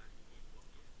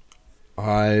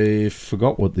 I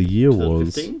forgot what the year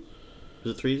was. 2015?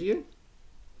 Was it 3 years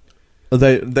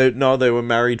ago? They were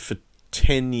married for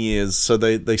 10 years, so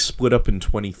they split up in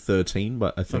 2013,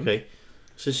 but I think... Okay.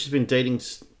 So she's been dating...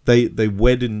 They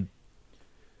wed in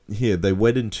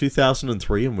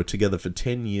 2003 and were together for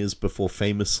 10 years before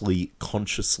famously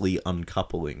consciously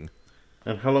uncoupling.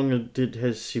 And how long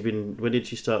has she been... When did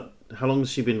she start... How long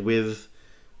has she been with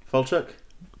Falchuk?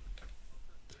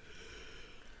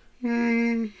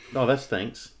 Oh, that's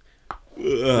thanks.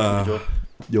 You're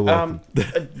welcome.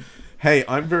 Uh, Hey,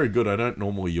 I'm very good. I don't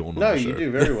normally yawn on no, the show. you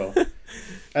do very well.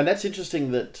 And that's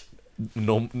interesting that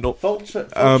No,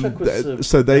 Volchak was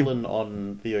so they- villain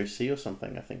on the OC or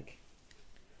something, I think.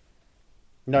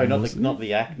 No, Was not the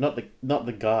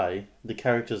guy, the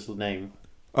character's name.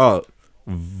 Oh,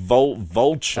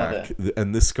 Volchak,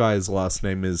 and this guy's last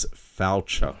name is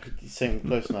Falchuk. Same,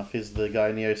 close enough. Is the guy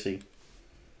in the OC.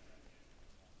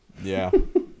 Yeah.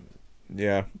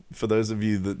 Yeah. For those of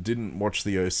you that didn't watch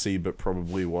the OC but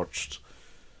probably watched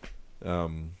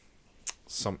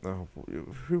something,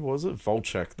 who was it?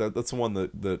 Volchak. That's the one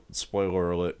that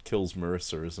spoiler alert kills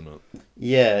Marissa, isn't it?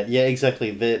 Yeah,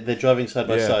 exactly. They're driving side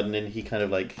by Yeah. side, and then he kind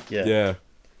of like Yeah.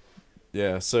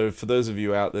 So for those of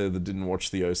you out there that didn't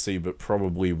watch the OC but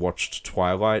probably watched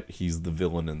Twilight, he's the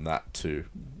villain in that too.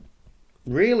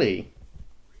 Really.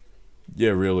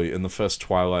 Yeah, really. In the first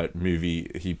Twilight movie,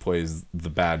 he plays the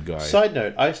bad guy. Side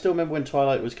note: I still remember when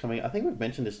Twilight was coming. I think we've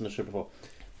mentioned this in the show before.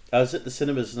 I was at the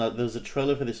cinemas and there was a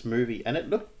trailer for this movie, and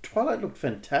Twilight looked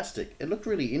fantastic. It looked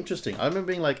really interesting. I remember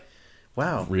being like,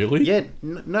 "Wow, Really? Yeah,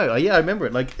 no, yeah, I remember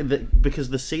it. Like because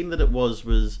the scene that it was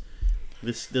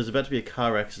this. There's about to be a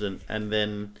car accident, and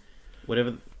then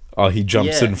whatever. Oh, he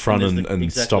jumps Yeah, in front there's and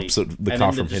exactly. stops the And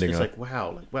car then from hitting it's her. like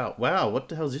wow, what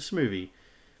the hell is this movie?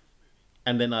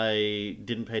 And then I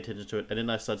didn't pay attention to it, and then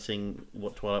I started seeing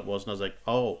what Twilight was, and I was like,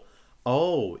 oh,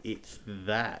 it's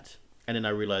that. And then I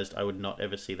realized I would not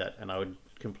ever see that, and I would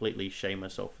completely shame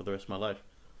myself for the rest of my life.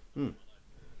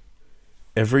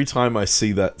 Every time I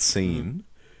see that scene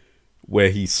where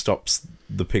he stops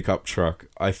the pickup truck,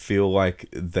 I feel like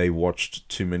they watched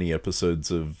too many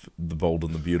episodes of The Bold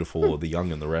and the Beautiful or The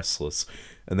Young and the Restless,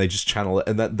 and they just channel it.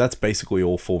 And that's basically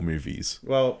all 4 movies.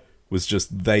 Well, Was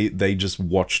just they just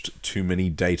watched too many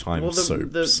daytime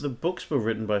soaps. the books were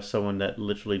written by someone that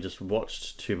literally just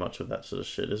watched too much of that sort of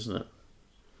shit, isn't it?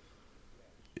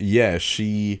 Yeah,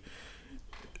 she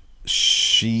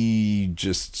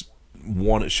just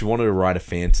wanted to write a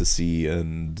fantasy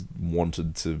and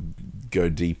wanted to go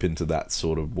deep into that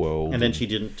sort of world. And then she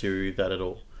didn't do that at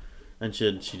all. And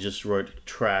she just wrote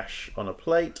trash on a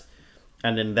plate,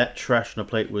 and then that trash on a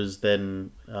plate was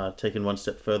then taken one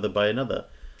step further by another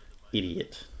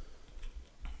idiot.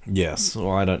 Yes,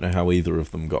 well, I don't know how either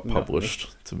of them got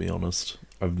published, to be honest.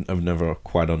 I've never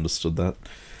quite understood that.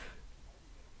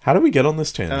 How do we get on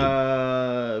this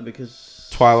tangent? Because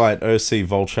Twilight, OC,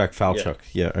 Volchak, Falchuk.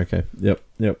 Yeah, okay. Yep.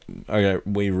 Okay,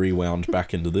 we rewound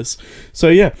back into this. So,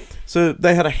 yeah. So,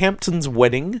 they had a Hamptons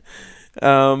wedding.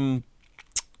 Where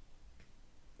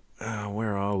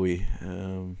are we?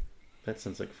 that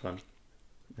sounds like fun.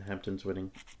 The Hamptons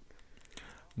wedding.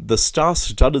 The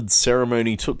star-studded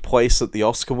ceremony took place at the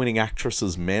Oscar-winning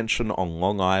actress's mansion on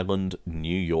Long Island,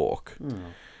 New York.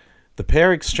 The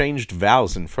pair exchanged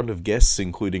vows in front of guests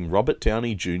including Robert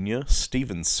Downey Jr.,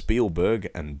 Steven Spielberg,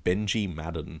 and Benji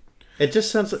Madden. It just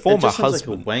sounds like like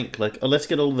a wank. Like, let's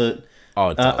get all the. Oh,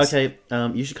 it does. Okay,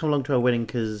 you should come along to our wedding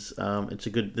because it's a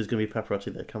good. There's going to be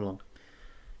paparazzi there. Come along.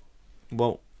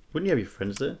 Well, Wouldn't you have your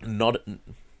friends there? not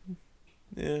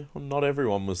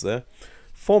everyone was there.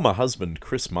 Former husband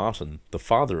Chris Martin, the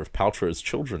father of Paltrow's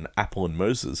children Apple and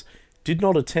Moses, did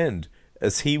not attend,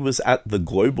 as he was at the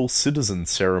Global Citizen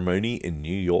ceremony in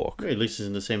New York. Well, at least he's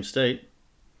in the same state.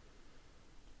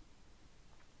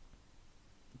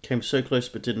 Came so close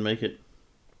but didn't make it.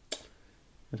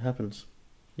 It happens,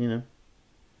 you know.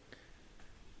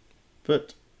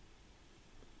 But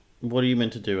what are you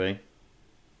meant to do, eh?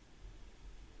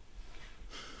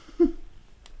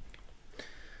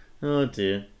 Oh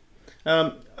dear.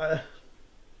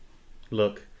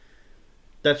 Look,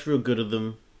 that's real good of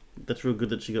them. That's real good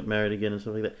that she got married again and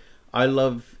stuff like that. I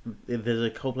love. There's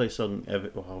a Coldplay song.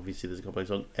 Obviously, there's a Coldplay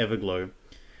song, Everglow,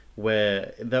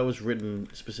 where that was written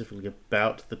specifically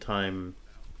about the time,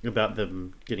 about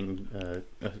them getting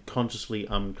consciously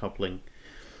uncoupling,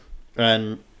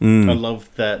 and I love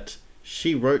that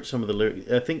she wrote some of the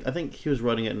lyrics. I think he was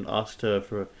writing it and asked her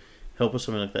for help or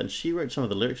something like that, and she wrote some of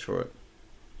the lyrics for it.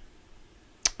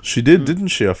 She did, didn't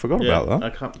she? I forgot about that. I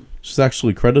can't. She's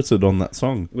actually credited on that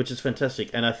song. Which is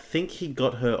fantastic. And I think he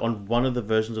got her on one of the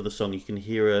versions of the song. You can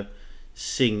hear her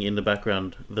sing in the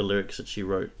background the lyrics that she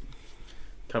wrote.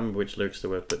 Can't remember which lyrics they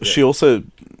were. But yeah.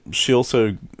 She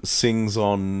also sings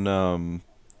on,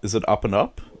 is it Up and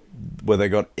Up? Where they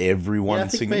got everyone I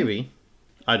think singing? maybe.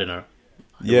 I don't know.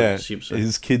 Yeah, so.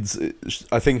 his kids,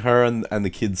 I think her and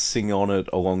the kids sing on it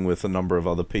along with a number of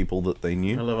other people that they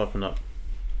knew. I love Up and Up.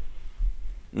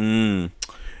 And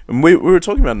we were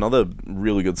talking about another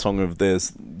really good song of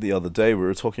theirs the other day. We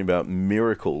were talking about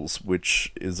Miracles,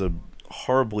 which is a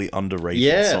horribly underrated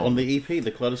Yeah, song. on the EP,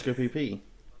 the Kaleidoscope EP.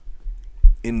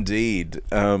 Indeed.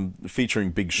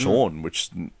 Featuring Big Sean, which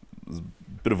is a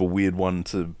bit of a weird one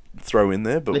to throw in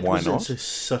there, but why not? It's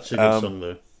such a good song,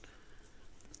 though.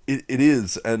 It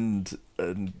is, and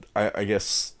I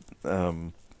guess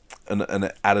an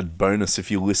added bonus,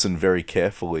 if you listen very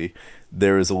carefully,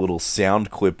 there is a little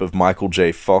sound clip of Michael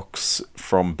J. Fox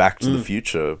from Back to the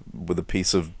Future with a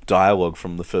piece of dialogue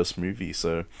from the first movie.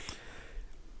 So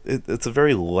it's a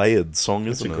very layered song,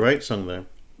 isn't it? It's a great song, though.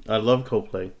 I love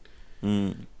Coldplay.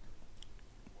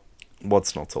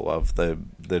 What's not to love?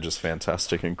 They're just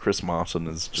fantastic, and Chris Martin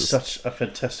is just such a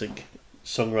fantastic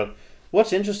songwriter.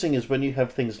 What's interesting is when you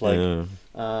have things like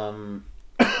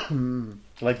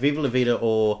like Viva La Vida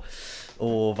or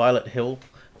Violet Hill.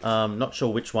 Not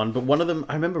sure which one, but one of them,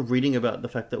 I remember reading about the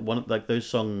fact that those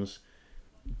songs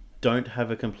don't have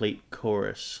a complete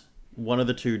chorus. One of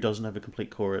the two doesn't have a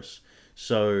complete chorus,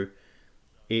 so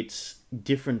it's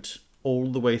different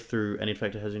all the way through. And in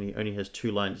fact, it only has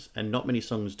 2 lines, and not many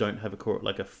songs don't have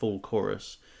a full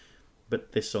chorus,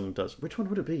 but this song does. Which one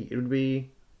would it be? It would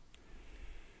be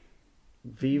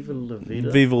Viva La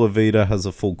Vida. Viva La Vida has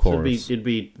a full chorus. So it'd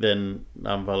be then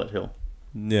Violet Hill.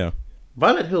 Yeah.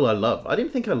 Violet Hill I love. I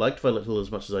didn't think I liked Violet Hill as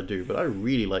much as I do, but I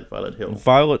really like Violet Hill.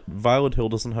 Violet Hill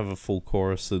doesn't have a full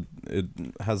chorus. It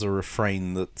has a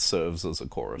refrain that serves as a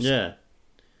chorus. Yeah.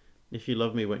 If you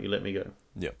love me, won't you let me go?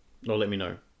 Yeah. Or let me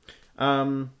know.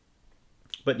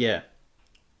 But yeah.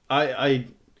 I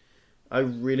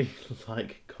really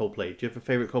like Coldplay. Do you have a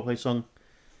favourite Coldplay song?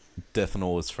 Death and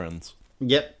All His Friends.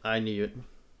 Yep, I knew it.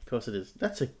 Of course it is.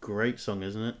 That's a great song,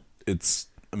 isn't it? It's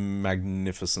a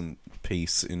magnificent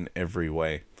piece in every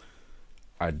way.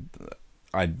 I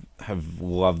have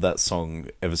loved that song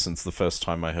ever since the first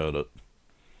time I heard it.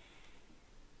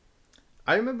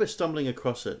 I remember stumbling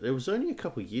across it. It was only a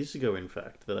couple of years ago, in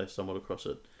fact, that I stumbled across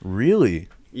it. Really?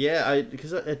 Yeah,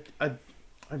 because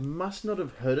I must not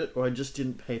have heard it, or I just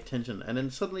didn't pay attention. And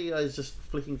then suddenly I was just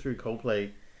flicking through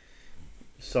Coldplay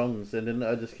songs, and then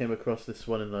I just came across this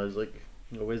one, and I was like,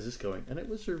 oh, where's this going? And it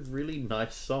was a really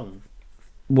nice song.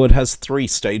 Well, it has 3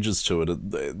 stages to it.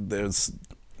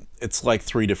 It's like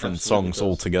 3 different Absolutely songs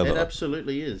all together. It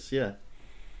absolutely is, yeah.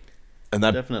 And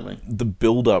that definitely, the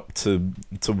build up to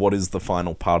what is the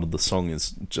final part of the song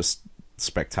is just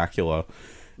spectacular,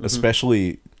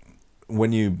 especially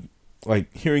when you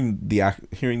like hearing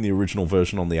the original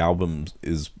version on the album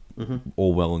is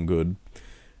all well and good,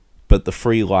 but the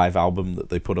free live album that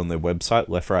they put on their website,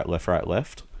 Left Right Left Right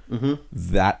Left,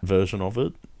 that version of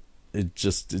it,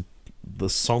 the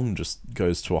song just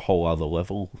goes to a whole other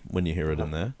level when you hear it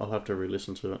in there. I'll have to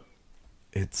re-listen to it.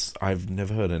 I've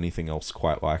never heard anything else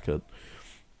quite like it.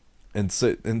 And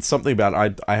something about I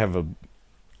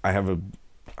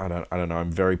don't know,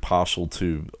 I'm very partial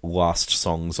to last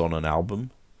songs on an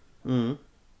album.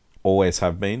 Always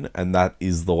have been, and that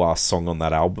is the last song on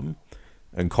that album.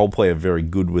 And Coldplay are very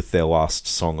good with their last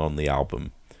song on the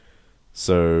album.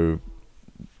 So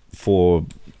for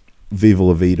Viva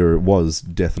La Vida, it was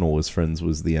Death and All His Friends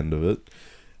was the end of it.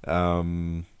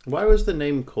 Why was the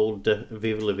name called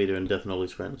Viva La Vida and Death and All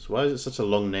His Friends? Why is it such a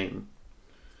long name?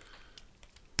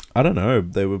 I don't know.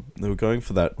 They were going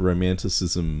for that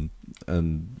romanticism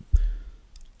and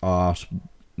art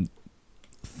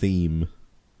theme.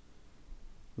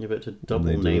 Yeah, but to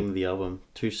double name the album,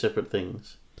 2 separate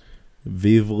things.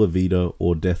 Viva La Vida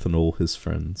or Death and All His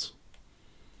Friends.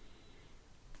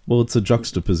 Well, it's a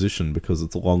juxtaposition because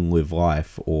it's Long Live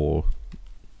Life or...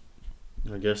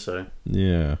 I guess so.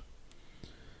 Yeah.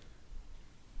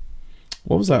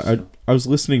 What was that? I was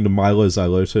listening to Milo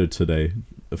Xyloto today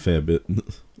a fair bit.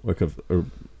 Like a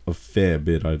fair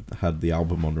bit. I had the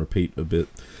album on repeat a bit.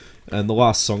 And the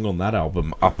last song on that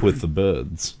album, Up With The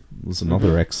Birds, was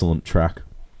another excellent track.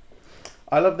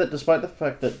 I love that despite the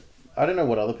fact that... I don't know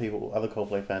what other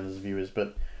Coldplay fans' view is,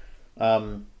 but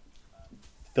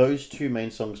those 2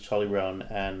 main songs, Charlie Brown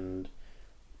and...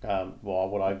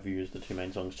 what I view as the 2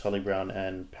 main songs, Charlie Brown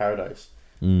and Paradise...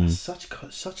 Such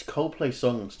Coldplay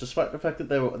songs, despite the fact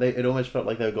that it almost felt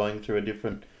like they were going through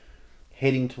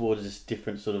heading towards this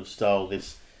different sort of style,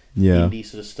 this indie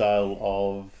sort of style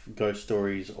of ghost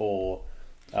stories or,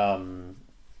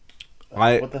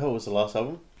 what the hell was the last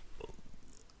album?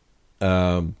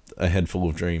 A Head Full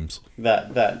of Dreams.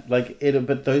 But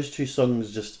those 2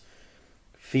 songs just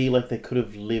feel like they could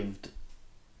have lived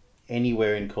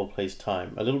anywhere in Coldplay's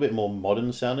time. A little bit more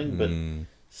modern sounding, but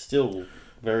still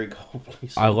very Coldplay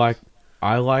songs.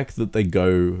 I like that they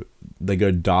go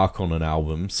dark on an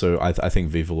album. So I think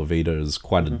Viva La Vida is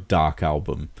quite a dark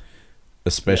album,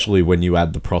 especially when you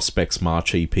add the Prospects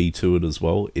March EP to it as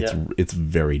well. It's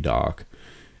very dark,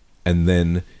 and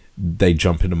then they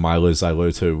jump into Milo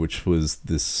Xyloto, which was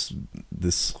this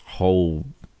whole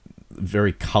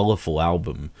very colourful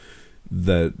album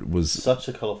that was Such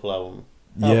a colourful album.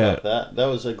 How about that? That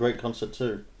was a great concert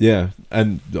too. Yeah,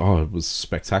 and it was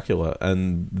spectacular.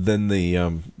 And then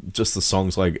the just the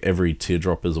songs like Every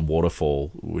Teardrop is a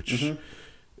Waterfall, which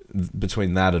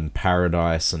between that and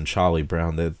Paradise and Charlie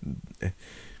Brown,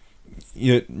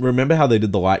 remember how they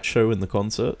did the light show in the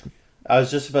concert? I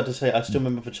was just about to say, I still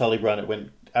remember for Charlie Brown, it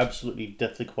went absolutely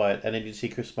deathly quiet, and then you see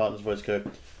Chris Martin's voice go,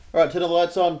 "All right, turn the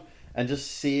lights on," and just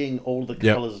seeing all the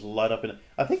colours light up in it.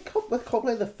 I think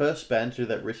Coldplay the first band to do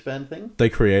that wristband thing. They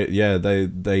created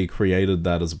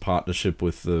that as a partnership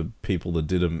with the people that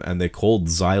did them, and they're called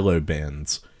Xylo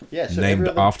bands, named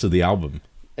after the album.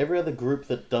 Every other group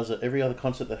that does it, every other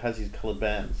concert that has these coloured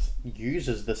bands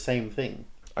uses the same thing.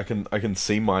 I can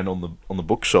see mine on the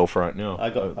bookshelf right now. I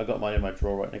got mine in my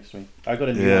drawer right next to me. I got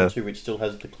a new one too, which still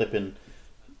has the clip in.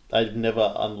 I've never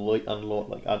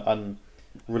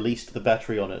released the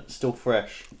battery on it. It's still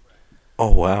fresh.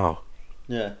 Oh wow!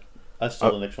 Yeah, I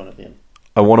stole the next one at the end.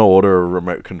 I want to order a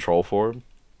remote control for them.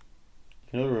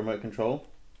 You know, a remote control.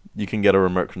 You can get a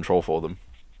remote control for them.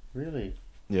 Really?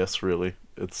 Yes, really.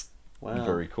 It's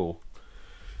very cool.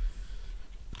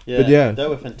 Yeah, but yeah, they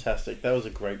were fantastic. That was a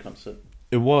great concert.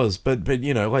 It was, but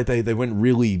like they went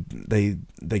really,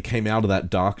 they came out of that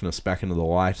darkness back into the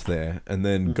light there, and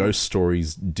then Ghost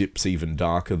Stories dips even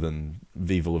darker than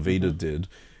Viva La Vida did,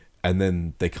 and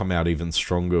then they come out even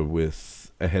stronger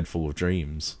with A Head Full of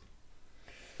Dreams.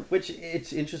 Which,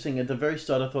 it's interesting, at the very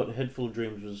start I thought A Head Full of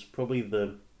Dreams was probably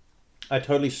I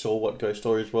totally saw what Ghost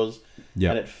Stories was,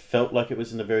 and it felt like it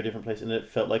was in a very different place, and it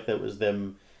felt like that was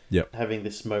them having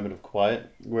this moment of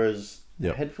quiet, whereas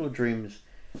A Head Full of Dreams,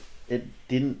 it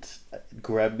didn't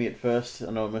grab me at first,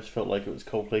 and I almost felt like it was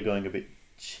Coldplay going a bit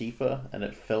cheaper, and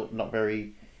it felt not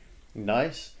very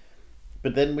nice.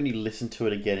 But then when you listen to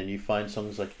it again, and you find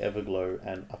songs like Everglow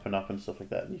and Up and Up and stuff like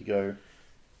that, and you go,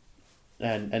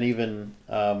 and even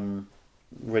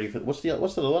Ready for what's the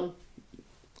other one?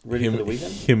 Ready for the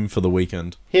Weekend. Him for the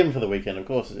Weekend. Him for the Weekend, of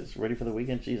course it is. Ready for the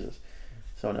Weekend. Jesus,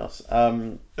 someone else.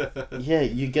 Yeah,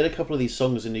 you get a couple of these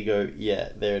songs, and you go,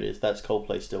 yeah, there it is. That's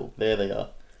Coldplay still. There they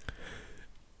are.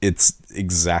 It's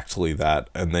exactly that.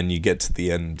 And then you get to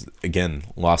the end, again,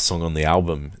 last song on the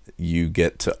album, you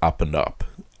get to Up and Up.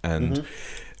 And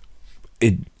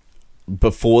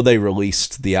before they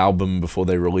released the album, before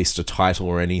they released a title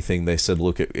or anything, they said,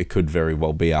 look, it could very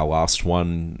well be our last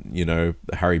one. You know,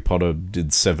 Harry Potter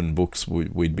did 7 books.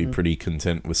 We'd be pretty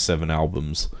content with 7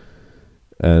 albums.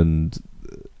 And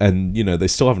you know, they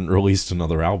still haven't released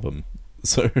another album.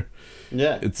 So...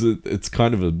 yeah, it's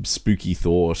kind of a spooky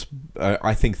thought.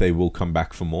 I think they will come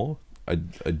back for more. I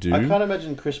do. I can't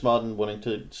imagine Chris Martin wanting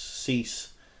to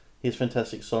cease his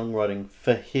fantastic songwriting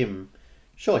for him.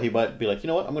 Sure, he might be like, you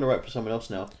know what, I'm going to write for someone else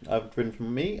now. I've written for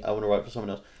me, I want to write for someone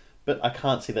else. But I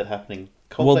can't see that happening.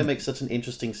 Coldplay makes such an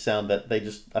interesting sound that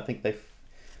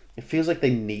it feels like they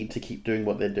need to keep doing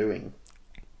what they're doing.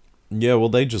 Yeah, well,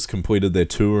 they just completed their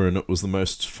tour, and it was the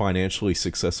most financially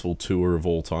successful tour of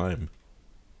all time.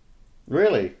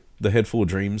 Really? The Head Full of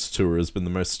Dreams tour has been the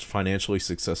most financially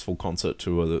successful concert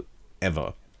tour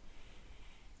ever.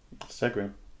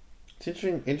 Staggering. It's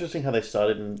interesting how they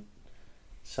started in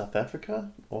South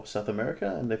Africa or South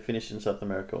America, and they finished in South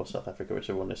America or South Africa,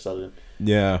 whichever one they started in.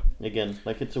 Yeah. Again,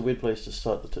 like, it's a weird place to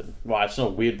start the tour. Well, it's not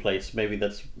a weird place. Maybe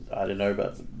that's, I don't know,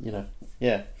 but, you know,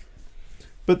 yeah.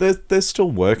 But they're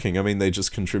still working. I mean, they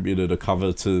just contributed a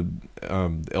cover to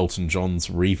Elton John's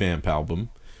Revamp album.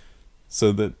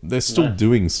 So that they're still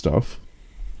doing stuff.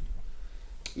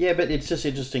 Yeah, but it's just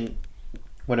interesting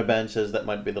when a band says that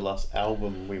might be the last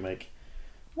album we make.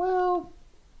 Well,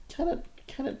 can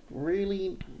it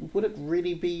really? Would it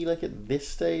really be like at this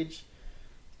stage?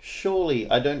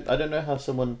 Surely, I don't know how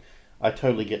someone. I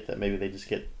totally get that. Maybe they just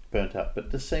get burnt out, but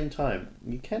at the same time,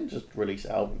 you can just release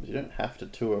albums. You don't have to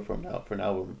tour for an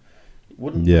album.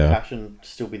 Wouldn't the passion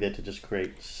still be there to just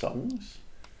create songs?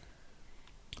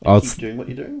 And keep doing what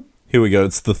you're doing. Here we go.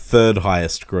 It's the 3rd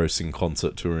highest grossing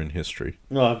concert tour in history.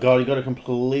 Oh, God, you got it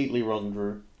completely wrong,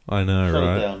 Drew. I know, Shut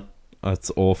right? it down. That's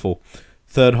awful.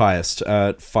 3rd highest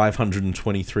at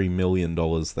 $523 million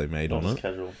they made on it.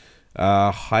 Casual.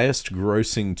 Highest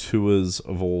grossing tours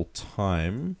of all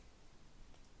time.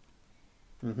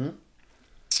 Mm-hmm.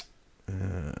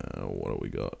 What do we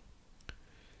got?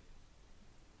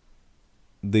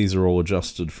 These are all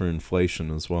adjusted for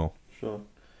inflation as well. Sure.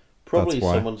 Probably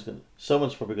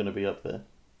someone's probably going to be up there.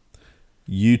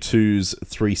 U2's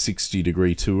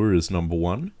 360-degree tour is number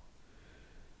 1.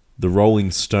 The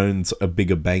Rolling Stones' A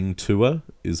Bigger Bang tour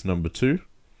is number 2.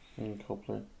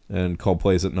 Coldplay. and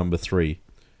Coldplay's at number 3.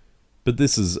 But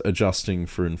this is adjusting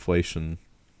for inflation.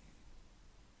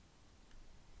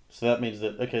 So that means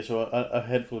that, okay, so a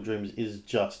Head Full of Dreams is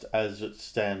just, as it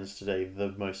stands today,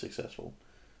 the most successful.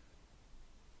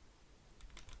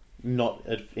 Not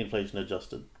inflation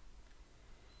adjusted.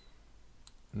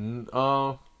 Hang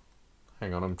on,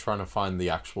 I'm trying to find the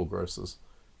actual grosses.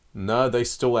 No, they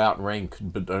still outrank,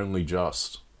 but only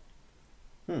just.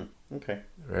 Okay.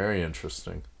 Very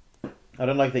interesting. I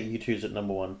don't like that U2's at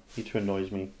number 1. U2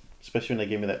 annoys me. Especially when they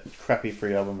give me that crappy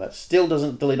free album that still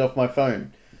doesn't delete off my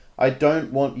phone. I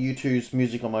don't want U2's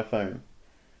music on my phone.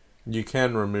 You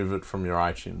can remove it from your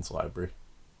iTunes library.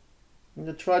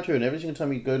 I try to, and every single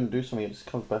time you go and do something, it just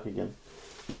comes back again.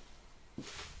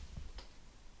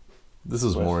 This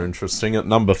is more interesting. At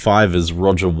number 5 is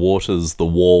Roger Waters' The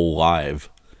Wall Live.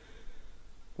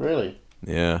 Really?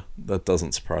 Yeah, that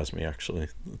doesn't surprise me, actually.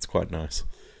 It's quite nice.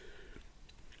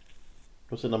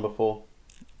 What's at number 4?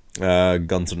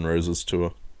 Guns N' Roses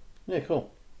tour. Yeah, cool.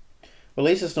 Well,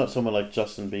 at least it's not someone like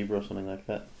Justin Bieber or something like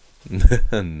that.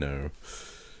 No.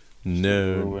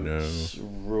 No.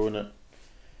 Ruin it.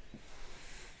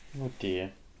 Oh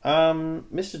dear.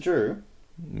 Mr. Drew.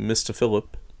 Mr.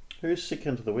 Phillip. Who's sick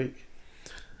end of the week?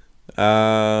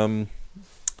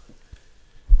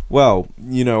 Well,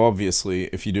 you know, obviously,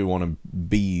 if you do want to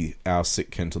be our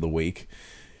sick Kent of the week,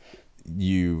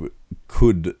 you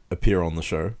could appear on the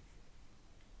show,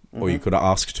 or you could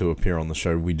ask to appear on the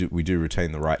show. We do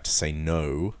retain the right to say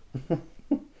no.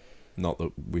 Not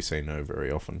that we say no very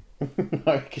often.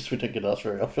 I guess we don't get asked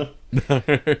very often.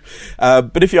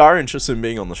 But if you are interested in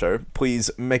being on the show, please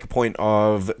make a point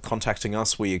of contacting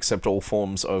us. We accept all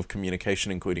forms of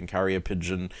communication, including carrier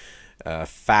pigeon,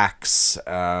 fax,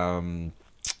 beeper,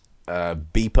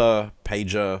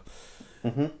 pager,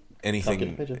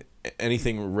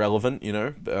 anything relevant, you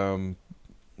know.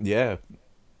 Yeah.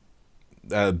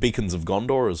 Beacons of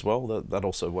Gondor as well, that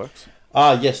also works.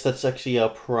 Yes, that's actually our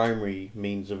primary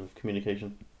means of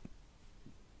communication.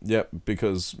 Yep,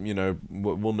 because, you know,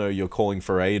 we'll know you're calling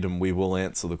for aid and we will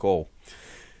answer the call.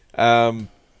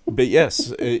 But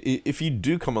yes, if you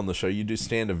do come on the show, you do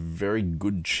stand a very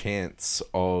good chance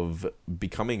of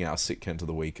becoming our Sick Kent of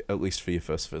the Week, at least for your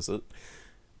first visit.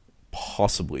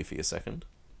 Possibly for your second.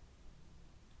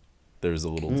 There's a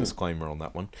little disclaimer on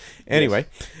that one. Anyway,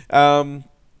 yes.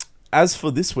 As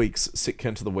for this week's Sick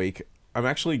Kent of the Week,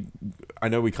 I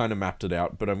know we kind of mapped it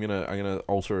out, but I'm gonna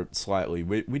alter it slightly.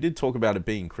 We did talk about it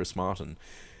being Chris Martin.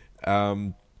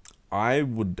 I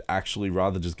would actually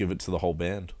rather just give it to the whole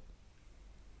band.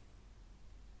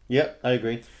 Yep, I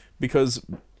agree. Because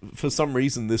for some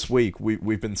reason this week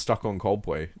we've been stuck on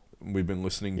Coldplay. We've been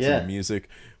listening to the music.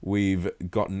 We've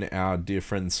gotten our dear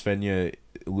friend Svenja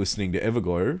listening to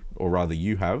Everglow, or rather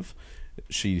you have.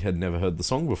 She had never heard the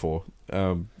song before.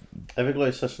 Everglow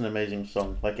is such an amazing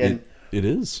song. It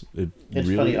is. It's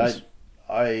really funny. Is.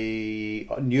 I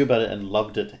knew about it and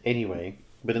loved it anyway,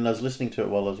 but then I was listening to it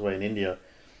while I was away in India,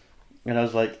 and I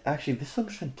was like, actually, this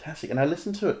song's fantastic. And I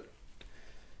listened to it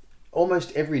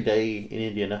almost every day in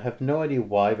India, and I have no idea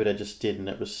why, but I just did, and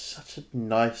it was such a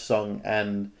nice song.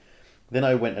 And then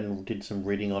I went and did some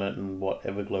reading on it and what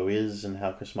Everglow is and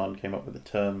how Chris Martin came up with the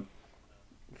term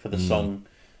for the song.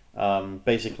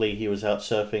 Basically, he was out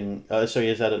surfing. He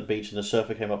was out at the beach, and a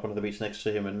surfer came up onto the beach next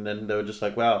to him, and then they were just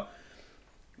like, "Wow,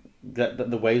 that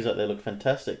the waves out there look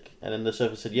fantastic." And then the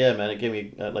surfer said, "Yeah, man, it gave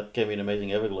me an amazing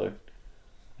Everglow." And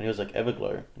he was like,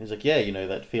 "Everglow." And he's like, "Yeah, you know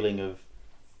that feeling of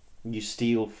you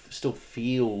still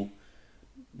feel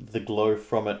the glow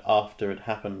from it after it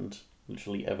happened,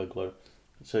 literally Everglow."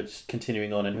 So it's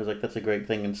continuing on, and he was like, "That's a great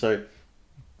thing." And so,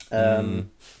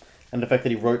 and the fact that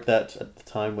he wrote that at the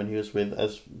time when he was with,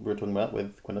 as we were talking about,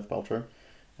 with Gwyneth Paltrow,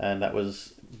 and that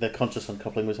was the conscious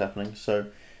uncoupling was happening. So,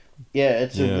 yeah,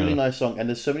 it's a really nice song, and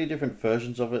there's so many different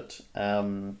versions of it,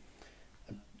 and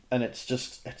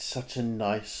it's such a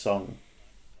nice song,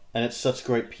 and it's such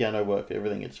great piano work.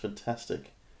 Everything, it's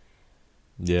fantastic.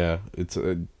 Yeah,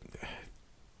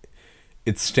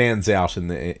 it stands out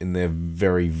in their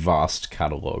very vast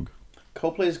catalogue.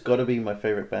 Coldplay's got to be my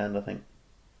favourite band, I think.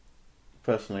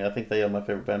 Personally, I think they are my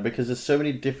favourite band because there's so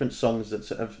many different songs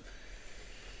that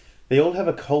they all have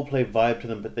a Coldplay vibe to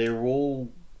them, but they're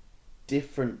all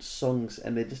different songs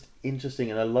and they're just interesting,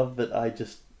 and I love that. I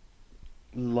just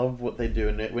love what they do,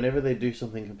 and whenever they do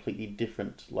something completely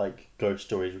different, like Ghost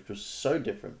Stories, which was so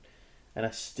different, and I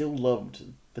still loved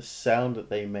the sound that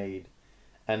they made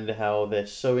and how they're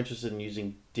so interested in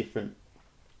using different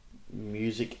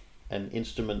music and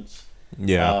instruments.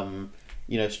 Yeah.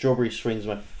 You know, Strawberry Swing is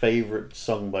my favourite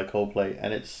song by Coldplay,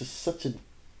 and it's just such an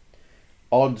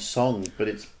odd song, but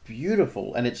it's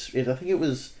beautiful, and I think it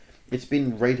was it's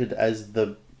been rated as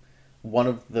one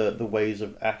of the ways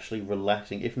of actually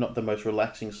relaxing, if not the most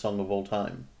relaxing song of all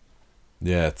time.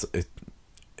 Yeah,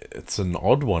 it's an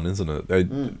odd one, isn't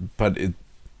it? But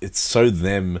it's so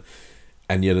them,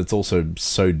 and yet it's also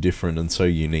so different and so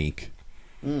unique.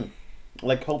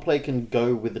 Like Coldplay can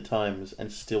go with the times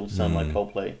and still sound like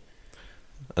Coldplay.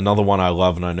 Another one I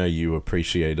love, and I know you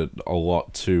appreciate it a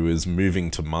lot too, is Moving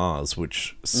to Mars,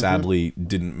 which sadly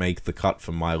didn't make the cut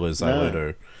for Milo Xyloto.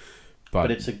 No.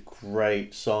 But it's a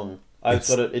great song. I've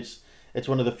got it. It's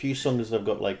one of the few songs that I've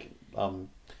got like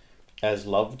as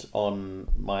loved on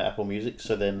my Apple Music.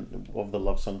 So then of the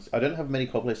love songs, I don't have many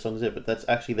Coldplay songs there, but that's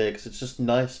actually there because it's just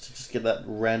nice to just get that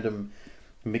random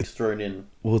mix thrown in.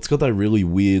 Well, it's got that really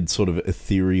weird sort of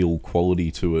ethereal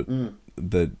quality to it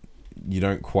that you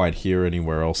don't quite hear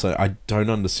anywhere else. I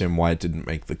don't understand why it didn't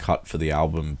make the cut for the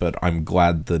album, but I'm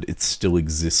glad that it still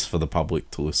exists for the public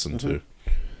to listen to.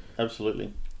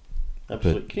 Absolutely.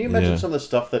 But, can you imagine some of the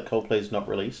stuff that Coldplay's not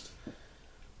released?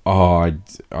 Oh,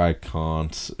 I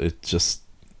can't. It just...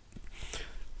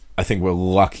 I think we're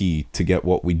lucky to get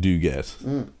what we do get.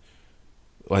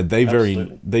 Like they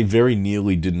very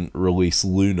nearly didn't release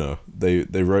Luna.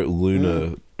 They wrote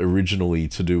Luna originally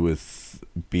to do with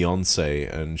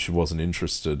Beyonce, and she wasn't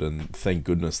interested. And thank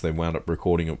goodness they wound up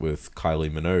recording it with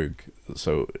Kylie Minogue.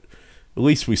 So at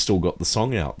least we still got the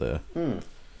song out there.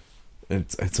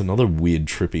 It's another weird,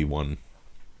 trippy one.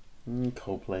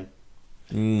 Coldplay.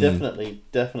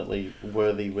 Definitely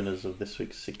worthy winners of this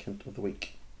week's Sick Cunt of the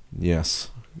Week. Yes,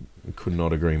 could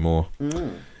not agree more.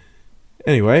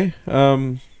 Anyway,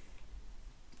 I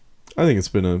think it's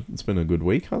been a good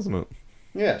week, hasn't it?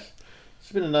 Yes,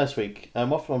 it's been a nice week.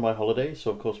 I'm off on my holiday, so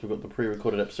of course we've got the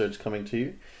pre-recorded episodes coming to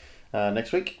you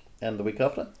next week and the week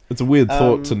after. It's a weird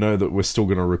thought to know that we're still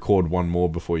going to record one more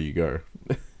before you go.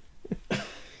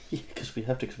 Yeah, because we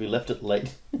have to, because we left it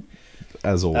late.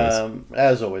 As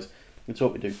always. It's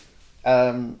what we do.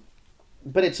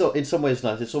 But it's in some ways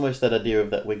nice. It's almost that idea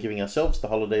of that we're giving ourselves the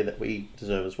holiday that we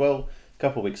deserve as well. A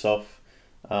couple of weeks off.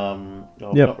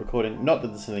 Not recording. Not that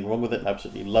there's anything wrong with it. I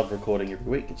absolutely love recording every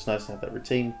week. It's nice to have that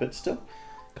routine, but still,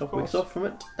 a couple of weeks off from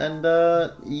it. And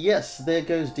yes, there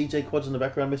goes DJ Quads in the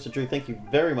background. Mr. Drew, thank you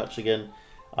very much again.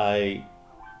 I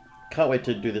can't wait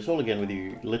to do this all again with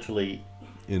you, literally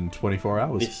in 24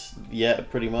 hours.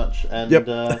 Pretty much. And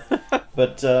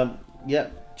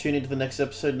tune into the next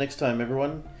episode next time,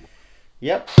 everyone.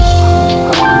 Yep.